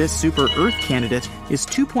 This super-Earth candidate is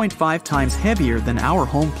 2.5 times heavier than our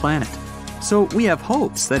home planet. So we have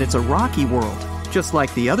hopes that it's a rocky world, just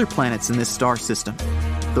like the other planets in this star system.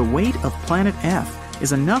 The weight of planet F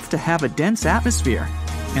is enough to have a dense atmosphere,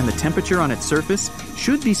 and the temperature on its surface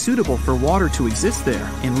should be suitable for water to exist there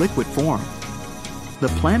in liquid form. the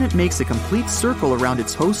planet makes a complete circle around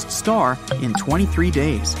its host star in 23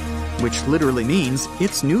 days, which literally means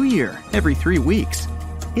it's New Year every 3 weeks.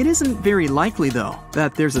 It isn't very likely, though,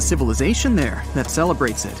 that there's a civilization there that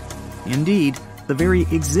celebrates it. Indeed, the very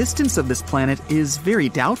existence of this planet is very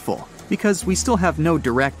doubtful because we still have no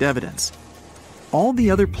direct evidence. All the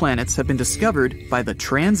other planets have been discovered by the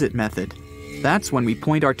transit method. That's when we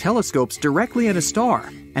point our telescopes directly at a star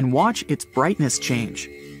and watch its brightness change.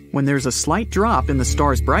 When there's a slight drop in the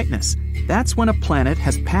star's brightness, that's when a planet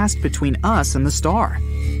has passed between us and the star,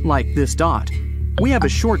 like this dot. We have a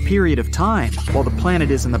short period of time while the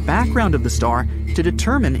planet is in the background of the star to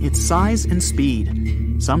determine its size and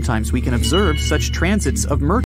speed. Sometimes we can observe such transits of Mercury